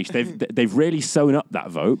 very niche. They've really sewn up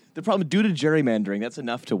that vote. The problem, due to gerrymandering, that's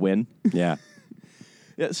enough to win. Yeah.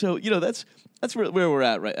 Yeah, so that's where we're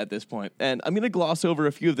at right at this point. And I'm going to gloss over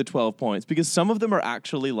a few of the 12 points because some of them are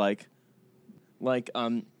actually like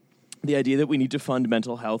the idea that we need to fund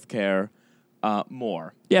mental health care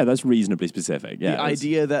more. Yeah, that's reasonably specific. Yeah, The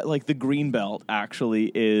idea that like the green belt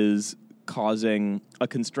actually is causing a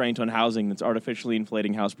constraint on housing that's artificially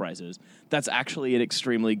inflating house prices. That's actually an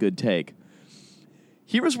extremely good take.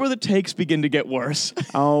 Here's where the takes begin to get worse.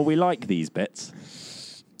 Oh, we like these bits.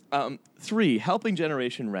 3, helping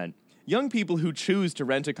generation rent. Young people who choose to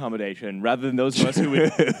rent accommodation rather than those of us who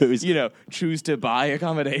would, choose to buy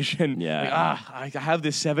accommodation. Yeah. Like, I have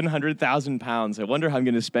this £700,000. I wonder how I'm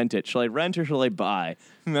going to spend it. Shall I rent or shall I buy?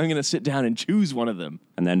 I'm going to sit down and choose one of them.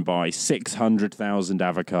 And then buy 600,000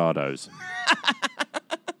 avocados.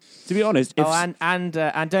 To be honest, if and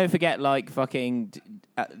don't forget like fucking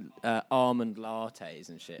almond lattes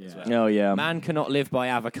and shit as well. Oh, yeah. Man cannot live by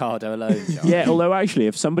avocado alone, John. yeah, although actually,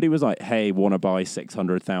 if somebody was like, "Hey, want to buy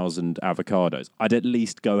 600,000 avocados," I'd at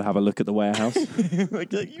least go have a look at the warehouse.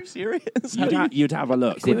 Like, are you serious? You'd have a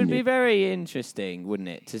look. It would wouldn't be you? very interesting, wouldn't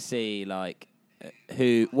it, to see like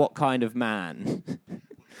what kind of man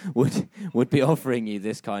would be offering you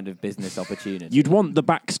this kind of business opportunity. You'd want the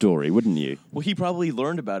backstory, wouldn't you? Well, he probably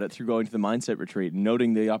learned about it through going to the mindset retreat and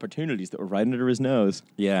noting the opportunities that were right under his nose.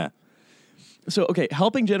 Yeah. So, okay,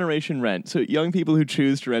 helping generation rent. So, young people who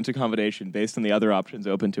choose to rent accommodation based on the other options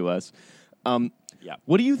open to us. Yeah.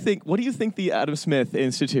 What do you think? What do you think the Adam Smith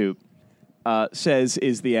Institute says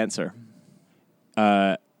is the answer?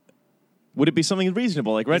 Would it be something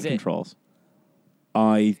reasonable like rent it- controls?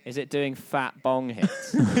 Is it doing fat bong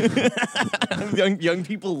hits? young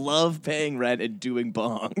people love paying rent and doing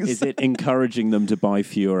bongs. Is it encouraging them to buy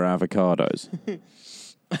fewer avocados?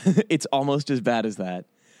 It's almost as bad as that.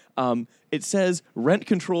 It says rent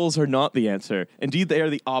controls are not the answer. Indeed, they are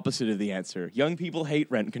the opposite of the answer. Young people hate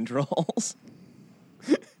rent controls.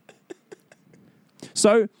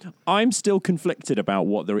 So I'm still conflicted about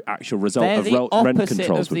what the actual result They're of the rent opposite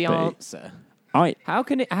controls of would the be. answer. How How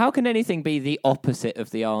can anything be the opposite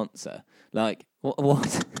of the answer? Like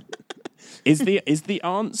what? is the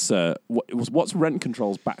answer? What's rent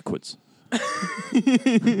controls backwards?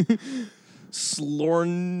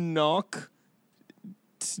 Slornock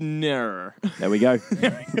Snare. There we go.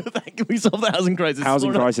 We solved the housing crisis.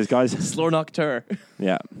 Housing crisis, guys. Slornock Tur.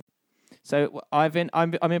 Yeah. So I'm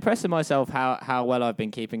impressed with myself how well I've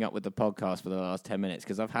been keeping up with the podcast for the last 10 minutes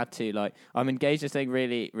because I've had to I'm engaged in something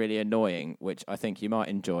really really annoying which I think you might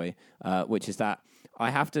enjoy, which is that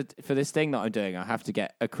I have to for this thing that I'm doing I have to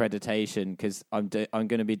get accreditation because I'm going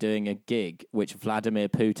to be doing a gig which Vladimir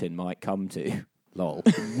Putin might come to. Lol.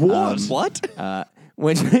 What?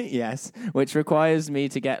 Which requires me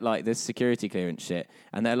to get like this security clearance shit,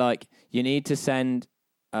 and they're like, you need to send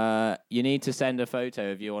a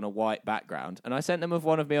photo of you on a white background, and I sent them of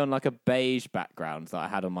one of me on like a beige background that I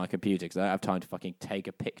had on my computer because I don't have time to fucking take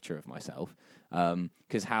a picture of myself.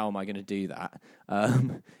 Because how am I going to do that?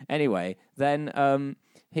 Anyway, then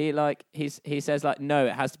he says like, no,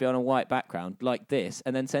 it has to be on a white background like this,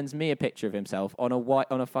 and then sends me a picture of himself on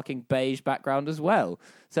a fucking beige background as well.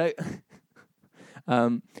 So.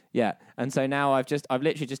 Yeah, and so now I've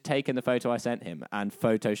literally just taken the photo I sent him and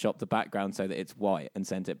photoshopped the background so that it's white and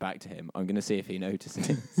sent it back to him. I'm going to see if he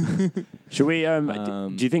notices. Should we?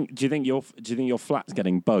 Do you think your flat's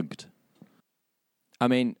getting bugged? I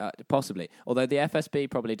mean, possibly. Although the FSB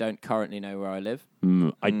probably don't currently know where I live.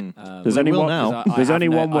 There's only one now. There's only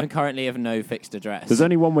one way. I currently have no fixed address. There's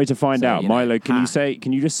only one way to find out. you know, Milo, can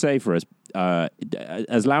you just say for us,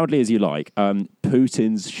 as loudly as you like,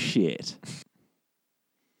 Putin's shit.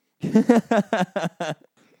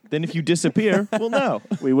 Then if you disappear, we'll know.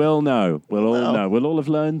 We will know. We'll all know. We'll all have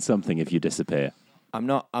learned something if you disappear. I'm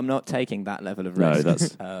not taking that level of No, risk.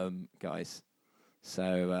 that's guys.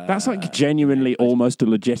 So that's like genuinely almost a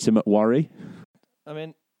legitimate worry. I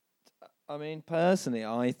mean, personally,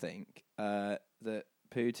 I think that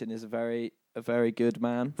Putin is a very good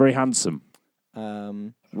man. Very handsome.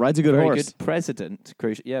 Rides a good very horse. good president.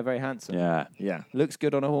 Yeah, very handsome. Yeah. Yeah. Looks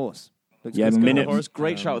good on a horse. Looks Yeah, good on minute- the Horse,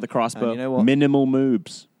 great shot with the crossbow. And you know what? Minimal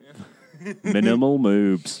moves. Minimal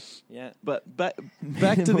moves. Yeah. But back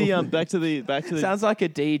to the Sounds like a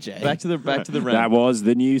DJ. back to the That rent. was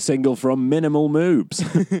the new single from Minimal Moves.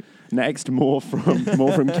 Next, more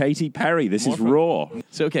from Katy Perry. This is Raw.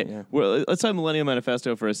 So okay, well, let's talk Millennium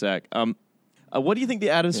Manifesto for a sec. What do you think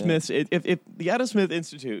the Adam Smiths, if the Adam Smith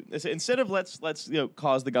Institute, instead of let's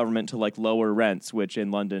cause the government to like lower rents, which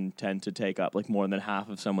in London tend to take up like more than half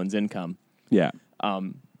of someone's income, Yeah.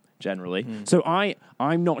 generally. So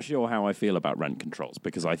I'm not sure how I feel about rent controls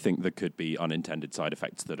because I think there could be unintended side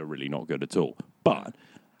effects that are really not good at all. But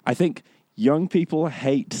I think young people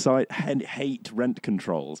hate rent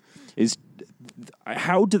controls.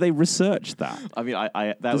 How do they research that? I mean,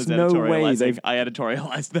 I There's no way I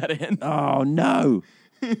editorialized that in. Oh no!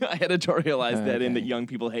 I editorialized that in that young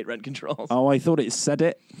people hate rent controls. Oh, I thought it said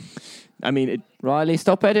it. I mean, Riley,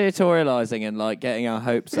 stop editorializing and like getting our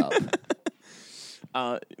hopes up.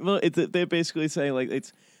 they're basically saying like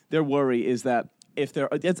their worry is that if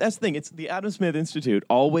that's the thing. It's the Adam Smith Institute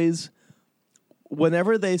always.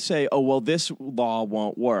 Whenever they say, "Oh well, this law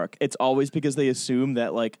won't work," it's always because they assume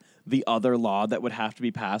that like the other law that would have to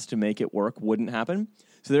be passed to make it work wouldn't happen.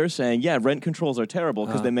 So they're saying, "Yeah, rent controls are terrible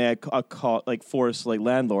because they may force like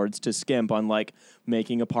landlords to skimp on like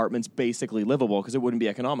making apartments basically livable because it wouldn't be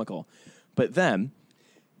economical." But then,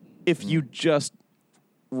 if you just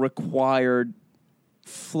required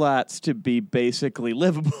flats to be basically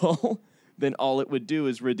livable, then all it would do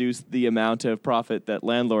is reduce the amount of profit that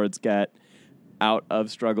landlords get out of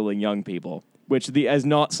struggling young people, which is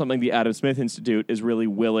not something the Adam Smith Institute is really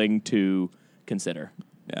willing to consider.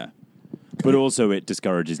 Yeah. But also it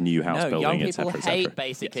discourages new house No, building, young et people cetera, et hate cetera.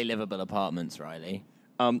 basically livable apartments, Riley.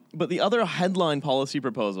 But the other headline policy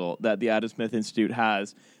proposal that the Adam Smith Institute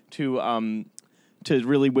has to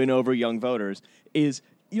really win over young voters is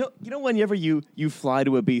you know whenever you fly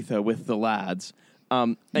to Ibiza with the lads,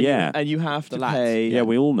 and you have to lads. pay. Yeah,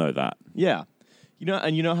 we all know that. Yeah. You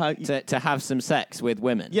know how To have some sex with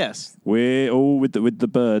women. yes. We're all with the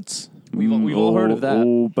birds. We've all heard of that.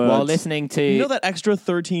 All birds. While listening to You know that extra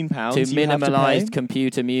 £13 to you have to pay? minimalized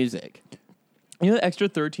computer music. You know the extra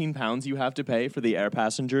 £13 you have to pay for the air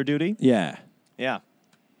passenger duty? Yeah. Yeah.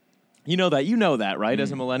 You know that, right?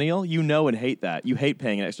 As a millennial, you know and hate that. You hate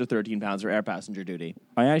paying an extra £13 for air passenger duty.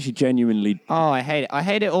 I actually genuinely... Oh, I hate it. I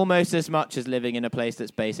hate it almost as much as living in a place that's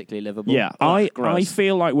basically livable. Yeah. I gross.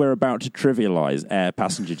 feel like we're about to trivialize air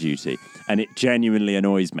passenger duty, and it genuinely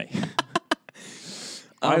annoys me.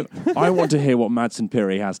 I want to hear what Madsen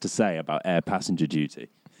Piri has to say about air passenger duty.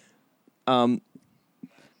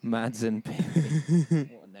 Madsen Piri.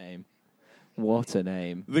 What a name. What a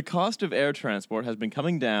name. The cost of air transport has been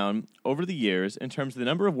coming down over the years in terms of the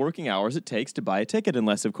number of working hours it takes to buy a ticket,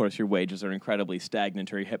 unless, of course, your wages are incredibly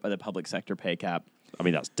stagnant or you're hit by the public sector pay cap. I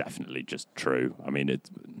mean, that's definitely just true. I mean, it's...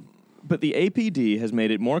 But the APD has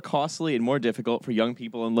made it more costly and more difficult for young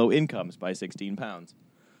people on low incomes by £16.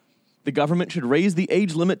 The government should raise the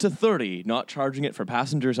age limit to 30, not charging it for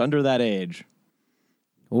passengers under that age.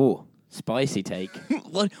 Ooh, spicy take.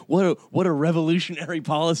 What a revolutionary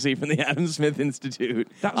policy from the Adam Smith Institute.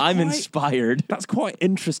 I'm quite- inspired. That's quite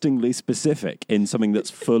interestingly specific in something that's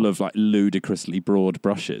full of like ludicrously broad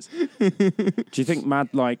brushes. Do you think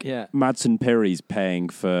Madsen Piri's paying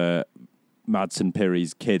for Madsen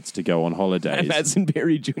Piri's kids to go on holidays? Madsen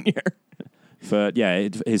Piri Jr. For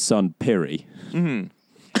his son Piri. Do you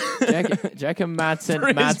reckon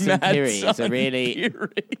Madsen Piri is a really...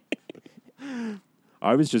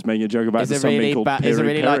 I was just making a joke about Is something called Piri is a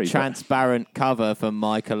really Piri, like but- transparent cover for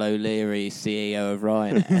Michael O'Leary, CEO of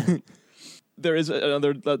Ryanair? There's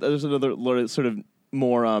another sort of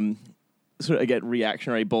more sort of again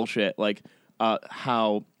reactionary bullshit like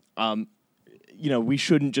how we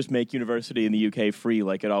shouldn't just make university in the UK free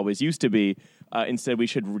like it always used to be. Instead, we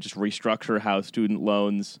should just restructure how student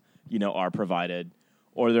loans are provided.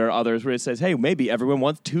 Or there are others where it says, hey, maybe everyone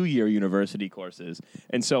wants 2-year university courses,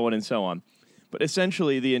 and so on and so on. But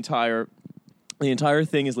essentially, the entire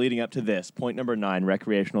thing is leading up to this. Point number 9,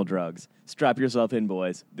 recreational drugs. Strap yourself in,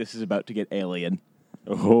 boys. This is about to get alien.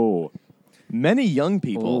 Oh. Many young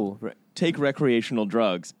people Ooh. take recreational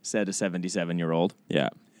drugs, said a 77-year-old. Yeah.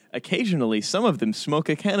 Occasionally, some of them smoke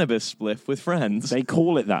a cannabis spliff with friends. They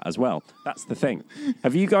call it that as well. That's the thing.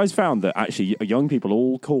 Have you guys found that actually young people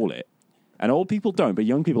all call it, and old people don't, but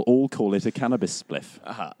young people all call it a cannabis spliff?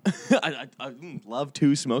 I love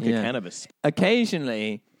to smoke a cannabis.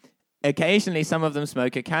 Occasionally, some of them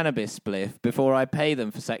smoke a cannabis spliff before I pay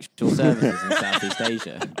them for sexual services in Southeast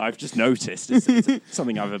Asia. I've just noticed. It's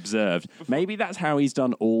something I've observed. Maybe that's how he's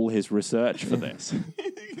done all his research for this.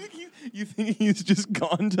 You think he's just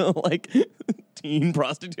gone to like teen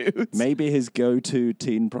prostitutes? Maybe his go-to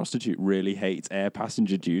teen prostitute really hates air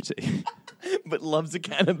passenger duty. But loves a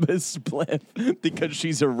cannabis spliff because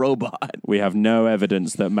she's a robot. We have no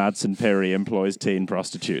evidence that Madsen Perry employs teen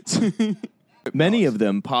prostitutes. Many of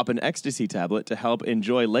them pop an ecstasy tablet to help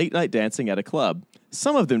enjoy late-night dancing at a club.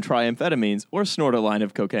 Some of them try amphetamines or snort a line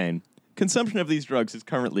of cocaine. Consumption of these drugs is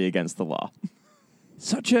currently against the law.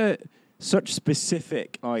 Such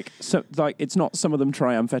specific, it's not some of them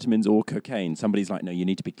try amphetamines or cocaine. Somebody's like, no, you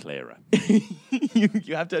need to be clearer. you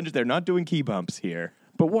have to understand, they're not doing key bumps here.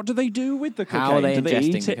 But what do they do with the cocaine? How are they do ingesting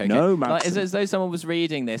eat the it? cocaine? No, Like, Madsen. it's as though someone was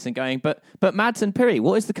reading this and going, but Madsen Piri,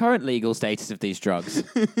 what is the current legal status of these drugs?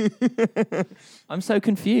 I'm so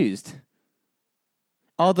confused.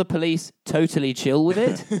 Are the police totally chill with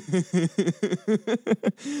it?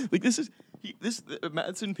 Like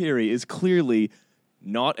Madsen Peary is clearly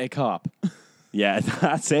not a cop. Yeah,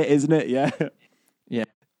 that's it, isn't it? Yeah. Yeah.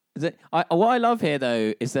 What I love here,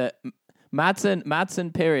 though, is that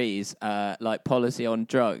Madsen Piri's like policy on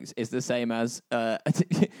drugs is the same as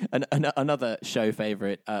another show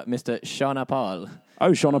favorite, Mr. Shanapal,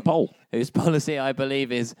 Oh, Shauna Pole. whose policy I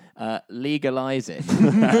believe is legalize it.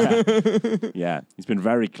 Yeah, he's been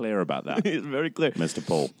very clear about that, It's very clear. Mr.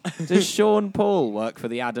 Paul. Does Sean Paul work for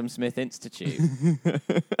the Adam Smith Institute?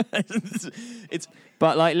 It's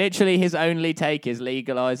But like literally, his only take is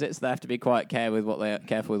legalize it, so they have to be quite careful with what they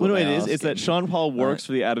it's that ask. Sean Paul works Right.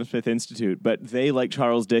 for the Adam Smith Institute, but they, like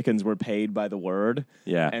Charles Dickens, were paid by the word.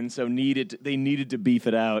 Yeah. And so they needed to beef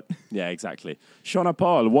it out. Yeah, exactly. Shauna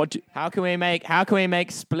Paul, what do How can we make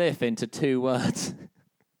spliff into 2 words?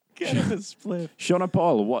 Cannabis spliff. Shauna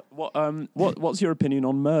Paul, what's your opinion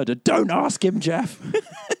on murder? Don't ask him, Jeff.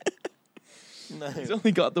 He's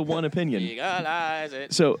only got the one opinion. Legalize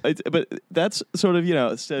it. So, but that's sort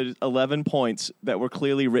of, so 11 points that were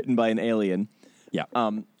clearly written by an alien. Yeah.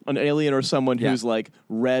 An alien or someone Yeah. who's like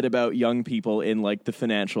read about young people in like the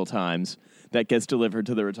Financial Times that gets delivered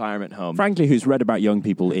to the retirement home. Frankly, who's read about young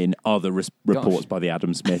people in other reports by the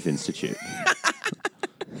Adam Smith Institute.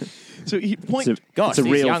 So Gosh, it's a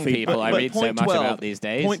these real young feedback. people I but read so point much 12 about these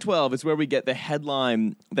days. Point 12 is where we get the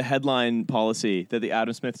headline policy that the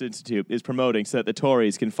Adam Smith Institute is promoting so that the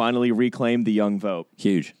Tories can finally reclaim the young vote.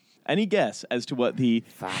 Huge. Any guess as to what the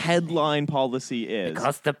headline policy is?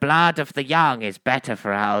 Because the blood of the young is better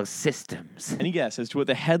for our systems. Any guess as to what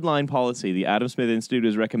the headline policy the Adam Smith Institute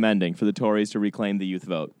is recommending for the Tories to reclaim the youth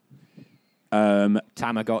vote?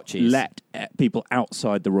 Tamagotchis. Let people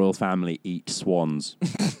outside the royal family eat swans.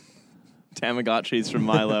 Tamagotchis from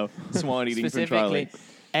Milo, swan eating from Charlie.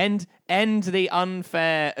 Specifically, end the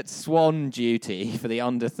unfair swan duty for the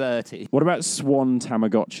under 30. What about swan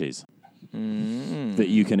Tamagotchis that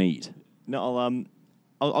you can eat? No,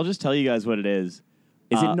 I'll just tell you guys what it is.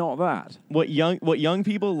 Is it not that? What young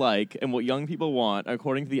people like and what young people want,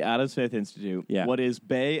 according to the Adam Smith Institute, Yeah. what is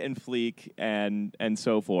Bay and Fleek and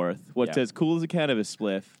so forth, what's Yeah. as cool as a cannabis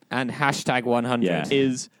spliff And hashtag 100. Yeah.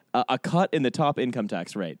 is a cut in the top income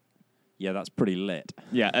tax rate. Yeah, that's pretty lit.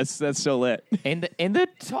 Yeah, that's so lit. In the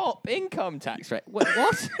top income tax rate. What?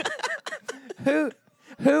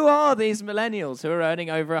 Who are these millennials who are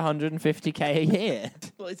earning over 150k a year?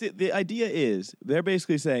 Well, the idea is they're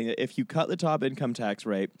basically saying that if you cut the top income tax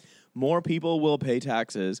rate, more people will pay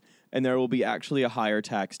taxes, and there will be actually a higher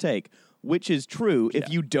tax take, which is true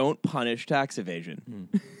if you don't punish tax evasion.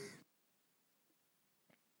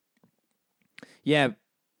 Yeah.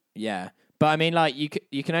 But I mean, like,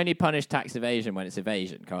 you can only punish tax evasion when it's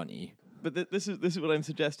evasion, can't you? But this is what I'm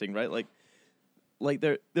suggesting, right? Like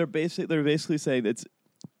they're basically saying that it's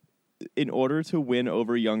in order to win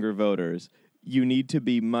over younger voters, you need to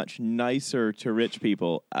be much nicer to rich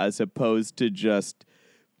people as opposed to just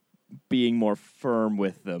being more firm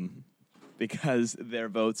with them because their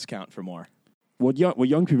votes count for more. Well,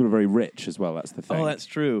 young people are very rich as well. That's the thing. Oh, that's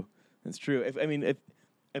true. That's true. If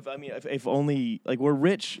only like we're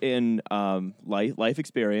rich in life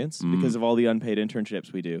experience because of all the unpaid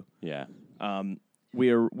internships we do. Yeah. We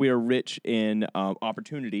are rich in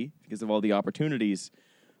opportunity because of all the opportunities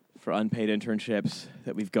for unpaid internships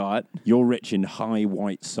that we've got. You're rich in high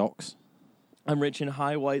white socks. I'm rich in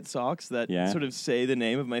high white socks that sort of say the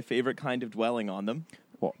name of my favorite kind of dwelling on them.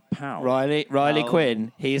 What, pow? Riley Pal.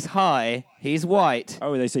 Quinn. He's high. He's white.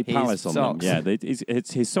 Oh, they say His palace on socks. them. Yeah,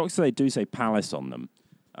 it's his socks. They do say palace on them.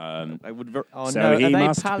 I would. Oh So no, he are they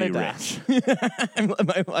must be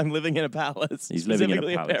Paladas? I'm living in a palace. He's living in a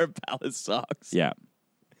Specifically palace. pair of palace socks. Yeah.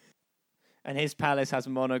 And his palace has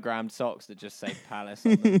monogrammed socks that just say palace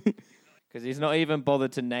on them. Because he's not even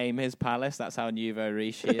bothered to name his palace. That's how nouveau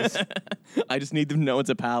riche he is. I just need them to know it's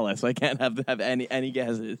a palace. I can't have any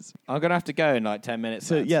guesses. I'm going to have to go in like 10 minutes.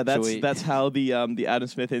 So lads. yeah, Shall we- that's how the Adam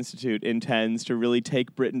Smith Institute intends to really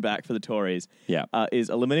take Britain back for the Tories. Yeah. Is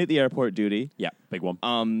eliminate the airport duty. Yeah, big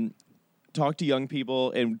one. Talk to young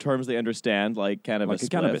people in terms they understand, like cannabis. Like a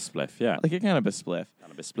cannabis spliff, yeah. Like a cannabis spliff.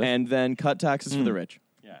 Cannabis spliff. And then cut taxes for the rich.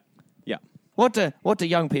 yeah. Yeah. What do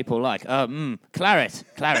young people like? Claret,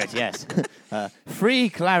 yes. Free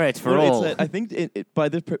claret for Well, all. I think by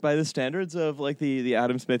the standards of like the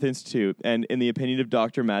Adam Smith Institute and in the opinion of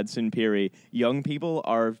Dr. Madsen Peary, young people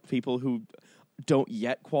are people who don't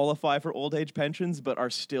yet qualify for old age pensions but are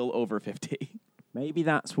still over 50. Maybe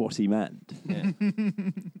that's what he meant.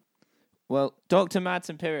 Well, Dr.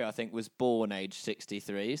 Madsen Peary, I think, was born aged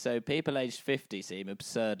 63, so people aged 50 seem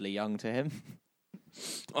absurdly young to him.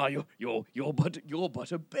 Oh, you're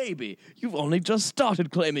but a baby. You've only just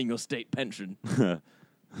started claiming your state pension.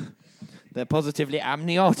 They're positively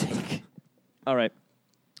amniotic. All right.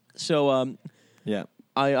 So Yeah.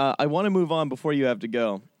 I want to move on before you have to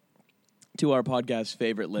go to our podcast's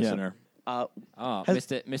favorite listener.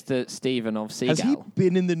 Mr. Stephen of Has he Seagal.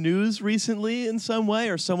 been in the news recently in some way,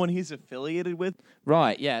 or someone he's affiliated with?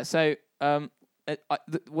 Right, yeah. So,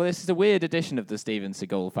 this is a weird edition of the Steven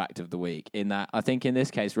Seagal fact of the week, in that I think in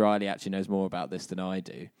this case, Riley actually knows more about this than I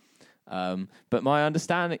do. But my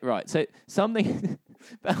understanding, right, so something,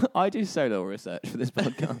 I do solo research for this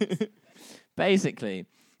podcast. Basically,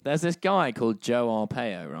 there's this guy called Joe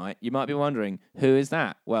Arpaio, right? You might be wondering, who is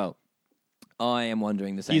that? Well, I am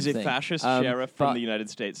wondering the same He's thing. a fascist sheriff from but- the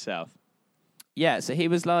United States South. Yeah, so he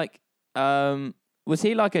was like, was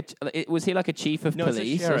he like a chief of No, it's a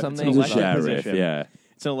police sheriff. or something? It's an He's a elected sheriff, position. yeah.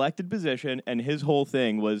 It's an elected position, and his whole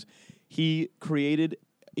thing was he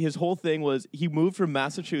moved from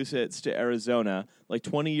Massachusetts to Arizona like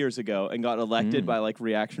 20 years ago and got elected by like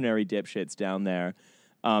reactionary dipshits down there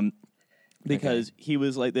because he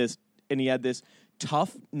was like this, and he had this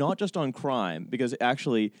tough, not just on crime, because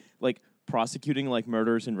actually like prosecuting like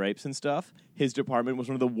murders and rapes and stuff, his department was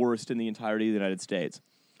one of the worst in the entirety of the United States.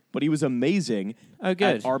 But he was amazing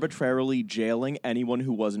at arbitrarily jailing anyone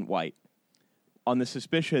who wasn't white on the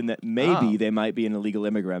suspicion that maybe they might be an illegal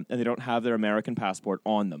immigrant and they don't have their American passport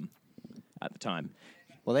on them at the time.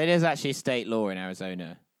 Well, it is actually state law in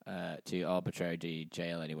Arizona to arbitrarily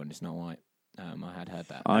jail anyone who's not white. I had heard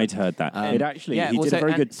that. I'd heard that. It actually, he did a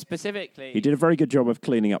very good. Specifically, He did a very good job of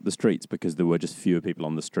cleaning up the streets because there were just fewer people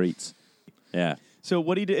on the streets. Yeah. So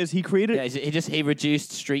what he did is he created... Yeah, he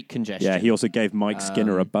reduced street congestion. Yeah, he also gave Mike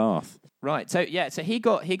Skinner a bath. Right. So he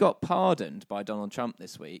got pardoned by Donald Trump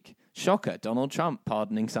this week. Shocker! Donald Trump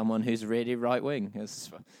pardoning someone who's really right wing.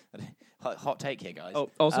 Hot take here, guys.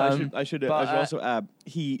 Oh, also, I should also add,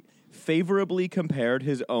 he favorably compared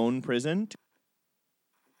his own prison to...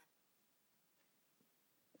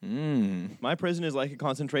 My prison is like a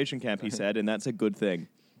concentration camp, he said, and that's a good thing.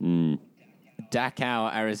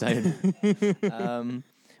 Dachau, Arizona.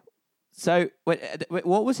 So,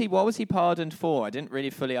 what was he pardoned for? I didn't really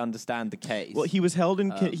fully understand the case. Well, he was held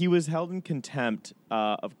in contempt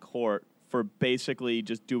of court for basically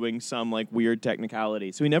just doing some like weird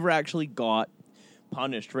technicality. So he never actually got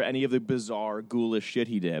punished for any of the bizarre, ghoulish shit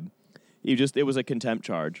he did. It was a contempt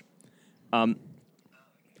charge.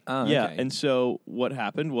 Yeah, okay. and so what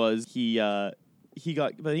happened was he got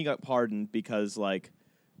pardoned because like,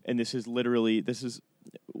 and this is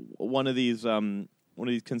one of these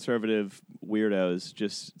conservative weirdos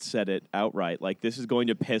just said it outright. Like, this is going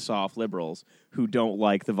to piss off liberals who don't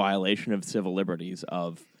like the violation of civil liberties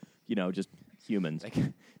of, just humans.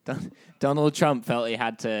 Donald Trump felt he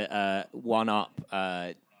had to one-up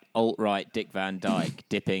alt-right Dick Van Dyke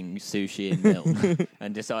dipping sushi in milk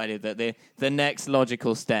and decided that the next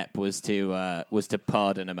logical step was to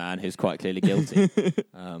pardon a man who's quite clearly guilty.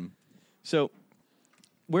 So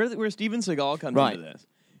where Steven Seagal comes into this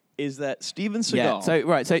is that Steven Seagal...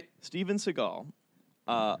 Steven Seagal,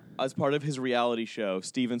 as part of his reality show,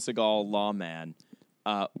 Steven Seagal Lawman...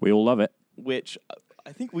 we all love it. Which...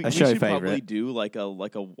 I think we should probably do like a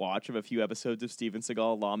watch of a few episodes of Steven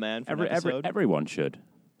Seagal Lawman. Everyone should.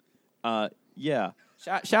 Yeah.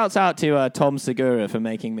 Shouts out to Tom Segura for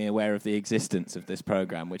making me aware of the existence of this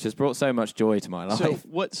program, which has brought so much joy to my life. So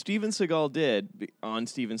what Steven Seagal did on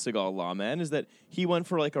Steven Seagal Lawman is that he went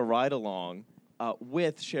for like a ride along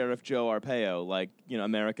with Sheriff Joe Arpaio, like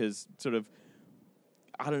America's sort of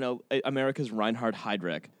America's Reinhard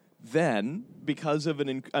Heydrich. Then, because of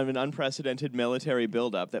an unprecedented military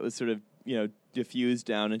buildup that was sort of diffused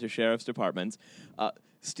down into sheriff's departments,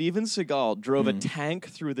 Steven Seagal drove a tank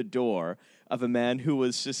through the door of a man who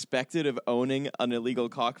was suspected of owning an illegal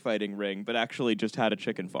cockfighting ring, but actually just had a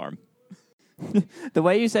chicken farm. The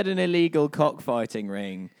way you said an illegal cockfighting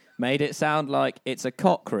ring made it sound like it's a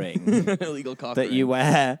cock ring Illegal cock that ring. you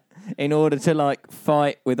wear in order to like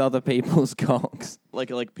fight with other people's cocks.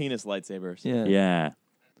 like penis lightsabers. Yeah.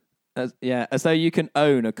 As though you can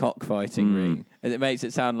own a cockfighting ring. And it makes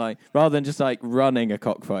it sound like, rather than just like running a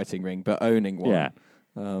cockfighting ring, but owning one.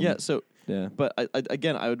 Yeah. But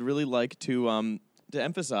I would really like to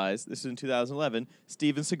emphasize, this is in 2011,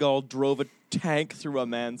 Steven Seagal drove a tank through a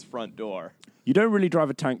man's front door. You don't really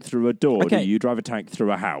drive a tank through a door, Okay. do you? You drive a tank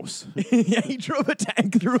through a house. Yeah, he drove a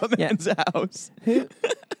tank through a man's house.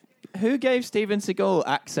 Who gave Steven Seagal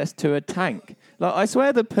access to a tank? Like, I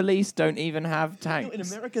swear the police don't even have tanks. in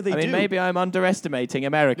America they I mean, do. maybe I'm underestimating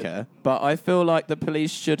America, but I feel like the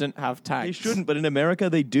police shouldn't have tanks. They shouldn't, but in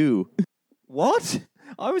America they do. What?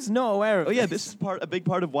 I was not aware of Oh yeah, this is a big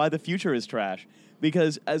part of why the future is trash.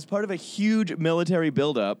 Because as part of a huge military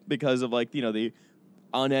buildup, because of the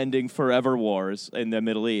unending forever wars in the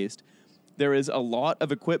Middle East, there is a lot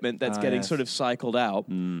of equipment that's getting sort of cycled out,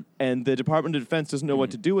 and the Department of Defense doesn't know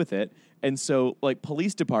what to do with it. And so,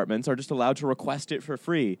 police departments are just allowed to request it for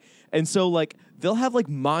free. And so, they'll have,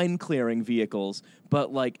 mine clearing vehicles,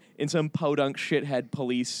 but, in some podunk shithead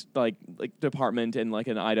police, department in,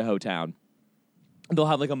 an Idaho town. They'll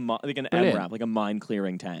have, an Brilliant. MRAP, a mine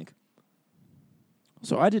clearing tank.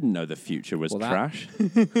 So I didn't know the future was Well, trash.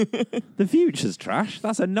 The future's trash.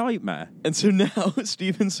 That's a nightmare. And so now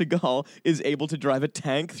Steven Seagal is able to drive a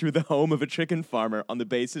tank through the home of a chicken farmer on the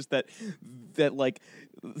basis that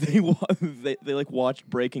they watched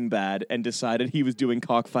Breaking Bad and decided he was doing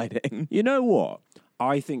cockfighting. You know what?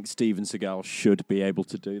 I think Steven Seagal should be able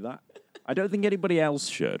to do that. I don't think anybody else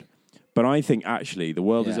should. But I think actually the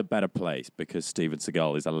world is a better place because Steven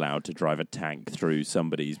Seagal is allowed to drive a tank through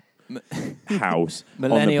somebody's house on the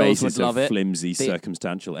Millennials basis would love of it. flimsy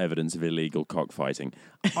circumstantial evidence of illegal cockfighting.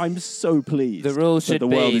 I'm so pleased. The rule that should the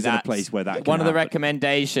world be is in a that place where that can one of the happen.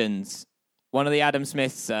 recommendations, one of the Adam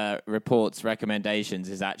Smith's report's recommendations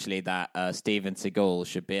is actually that Steven Seagal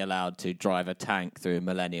should be allowed to drive a tank through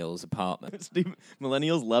millennials' apartments.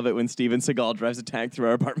 Millennials love it when Steven Seagal drives a tank through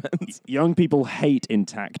our apartments. Young people hate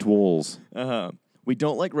intact walls. We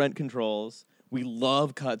don't like rent controls. We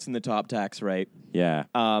love cuts in the top tax rate. Yeah.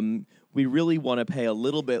 We really want to pay a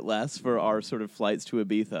little bit less for our sort of flights to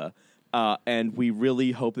Ibiza. And we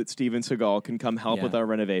really hope that Steven Seagal can come help with our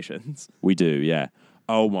renovations. We do, yeah.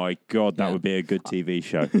 Oh my God, that would be a good TV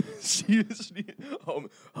show.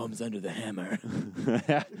 Home's under the hammer.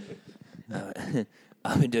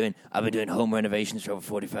 I've been doing home renovations for over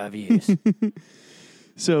 45 years.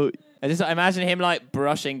 So I imagine him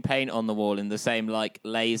brushing paint on the wall in the same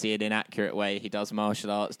lazy and inaccurate way he does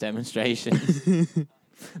martial arts demonstrations.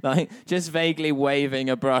 Just vaguely waving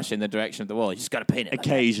a brush in the direction of the wall. You just got to paint it.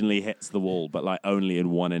 Occasionally hits the wall, but only in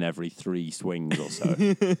 1 in every 3 swings or so.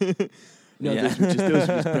 No, those were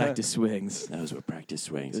just practice swings. Those were practice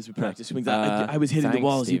swings. Those were practice swings. I was hitting the thanks,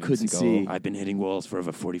 walls you Steven couldn't Seagal. see. I've been hitting walls for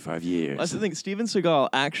over 45 years. That's the thing. Steven Seagal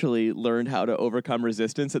actually learned how to overcome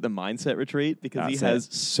resistance at the mindset retreat because he has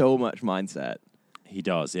so much mindset. He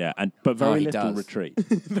does, yeah. But very he little does. retreat.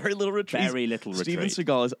 Very little retreat. Very little Steven retreat.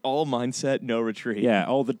 Seagal is all mindset, no retreat. Yeah,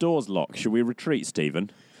 the door's locked. Should we retreat, Stephen?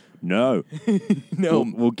 No. No,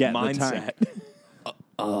 We'll get mindset. the tank.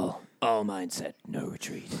 All mindset, no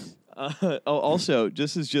retreat. Also,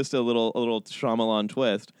 this is just a little Shyamalan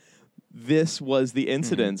twist. This was the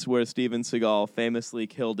incident where Steven Seagal famously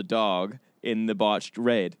killed a dog in the botched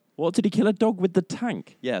raid. What, did he kill a dog with the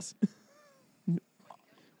tank? Yes.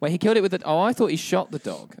 Wait, he killed it with I thought he shot the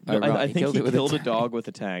dog. No, I think he killed with a tank. dog with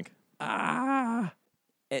a tank.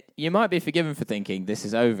 You might be forgiven for thinking this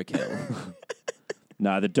is overkill.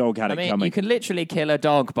 No, the dog had I it mean, coming. you can literally kill a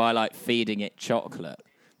dog by feeding it chocolate.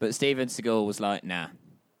 But Steven Seagal was like, nah,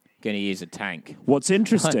 going to use a tank. What's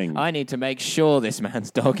interesting... I need to make sure this man's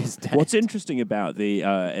dog is dead. What's interesting about the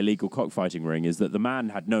illegal cockfighting ring is that the man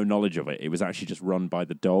had no knowledge of it. It was actually just run by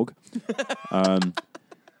the dog.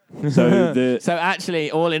 So actually,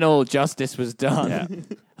 all in all, justice was done. yeah.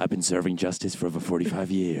 I've been serving justice for over 45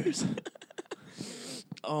 years.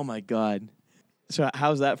 Oh my God. So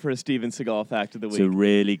how's that for a Steven Seagal fact of the week? It's a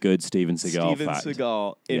really good Steven Seagal Steven fact.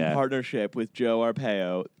 Seagal, in partnership with Joe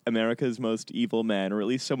Arpaio, America's most evil man, or at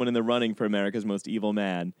least someone in the running for America's most evil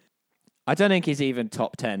man. I don't think he's even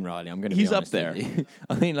top 10, Riley. I'm going to be He's up honest there. with you.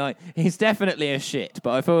 I mean, he's definitely a shit,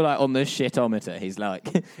 but I feel like on the shitometer, he's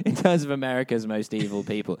in terms of America's most evil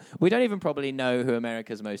people. We don't even probably know who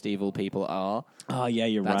America's most evil people are. Oh, yeah,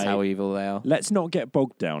 you're That's right. how evil they are. Let's not get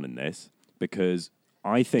bogged down in this because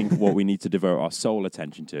I think what we need to devote our sole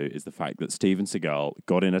attention to is the fact that Steven Seagal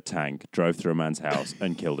got in a tank, drove through a man's house,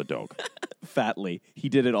 and killed a dog. Fatly. He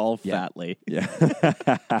did it all fatly. Yeah.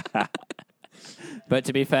 But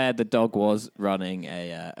to be fair, the dog was running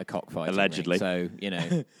a cockfighting Allegedly. ring, so, you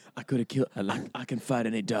know. I could have killed... I can fight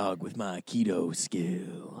any dog with my Aikido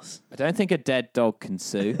skills. I don't think a dead dog can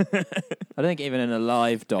sue. I don't think even an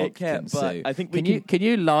alive dog It can't, can but sue. I think we can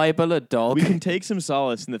you libel a dog? We can take some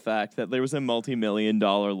solace in the fact that there was a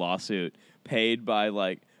multi-million-dollar lawsuit paid by,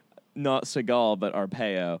 like, not Seagal, but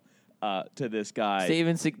Arpaio, to this guy.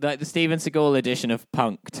 Like the Steven Seagal edition of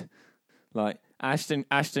Punk'd. Like, Ashton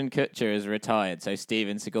Kutcher is retired, so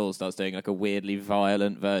Steven Seagal starts doing like a weirdly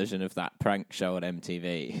violent version of that prank show on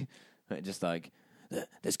MTV. Just like,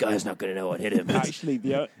 this guy's not going to know what hit him. Actually,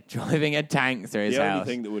 Driving a tank through his the house. only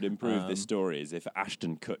thing that would improve this story is if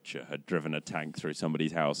Ashton Kutcher had driven a tank through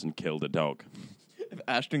somebody's house and killed a dog. If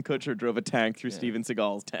Ashton Kutcher drove a tank through Steven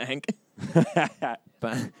Seagal's tank.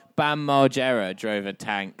 Bam Margera drove a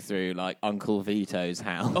tank through like Uncle Vito's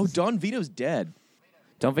house. Oh, Don Vito's dead.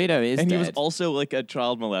 Don Vito is And dead. he was also like a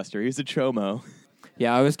child molester. He was a chomo.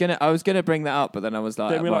 Yeah, I was gonna bring that up, but then I was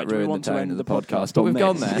like, Then I we might like, do we ruin want the to tone end of the the podcast. podcast But on we've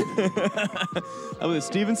gone this? there.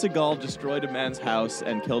 Steven Seagal destroyed a man's house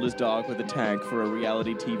and killed his dog with a tank for a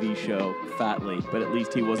reality TV show, fatly. But at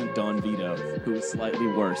least he wasn't Don Vito, who was slightly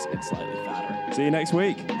worse and slightly fatter. See you next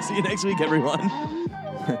week. See you next week, everyone.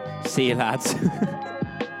 See you, lads.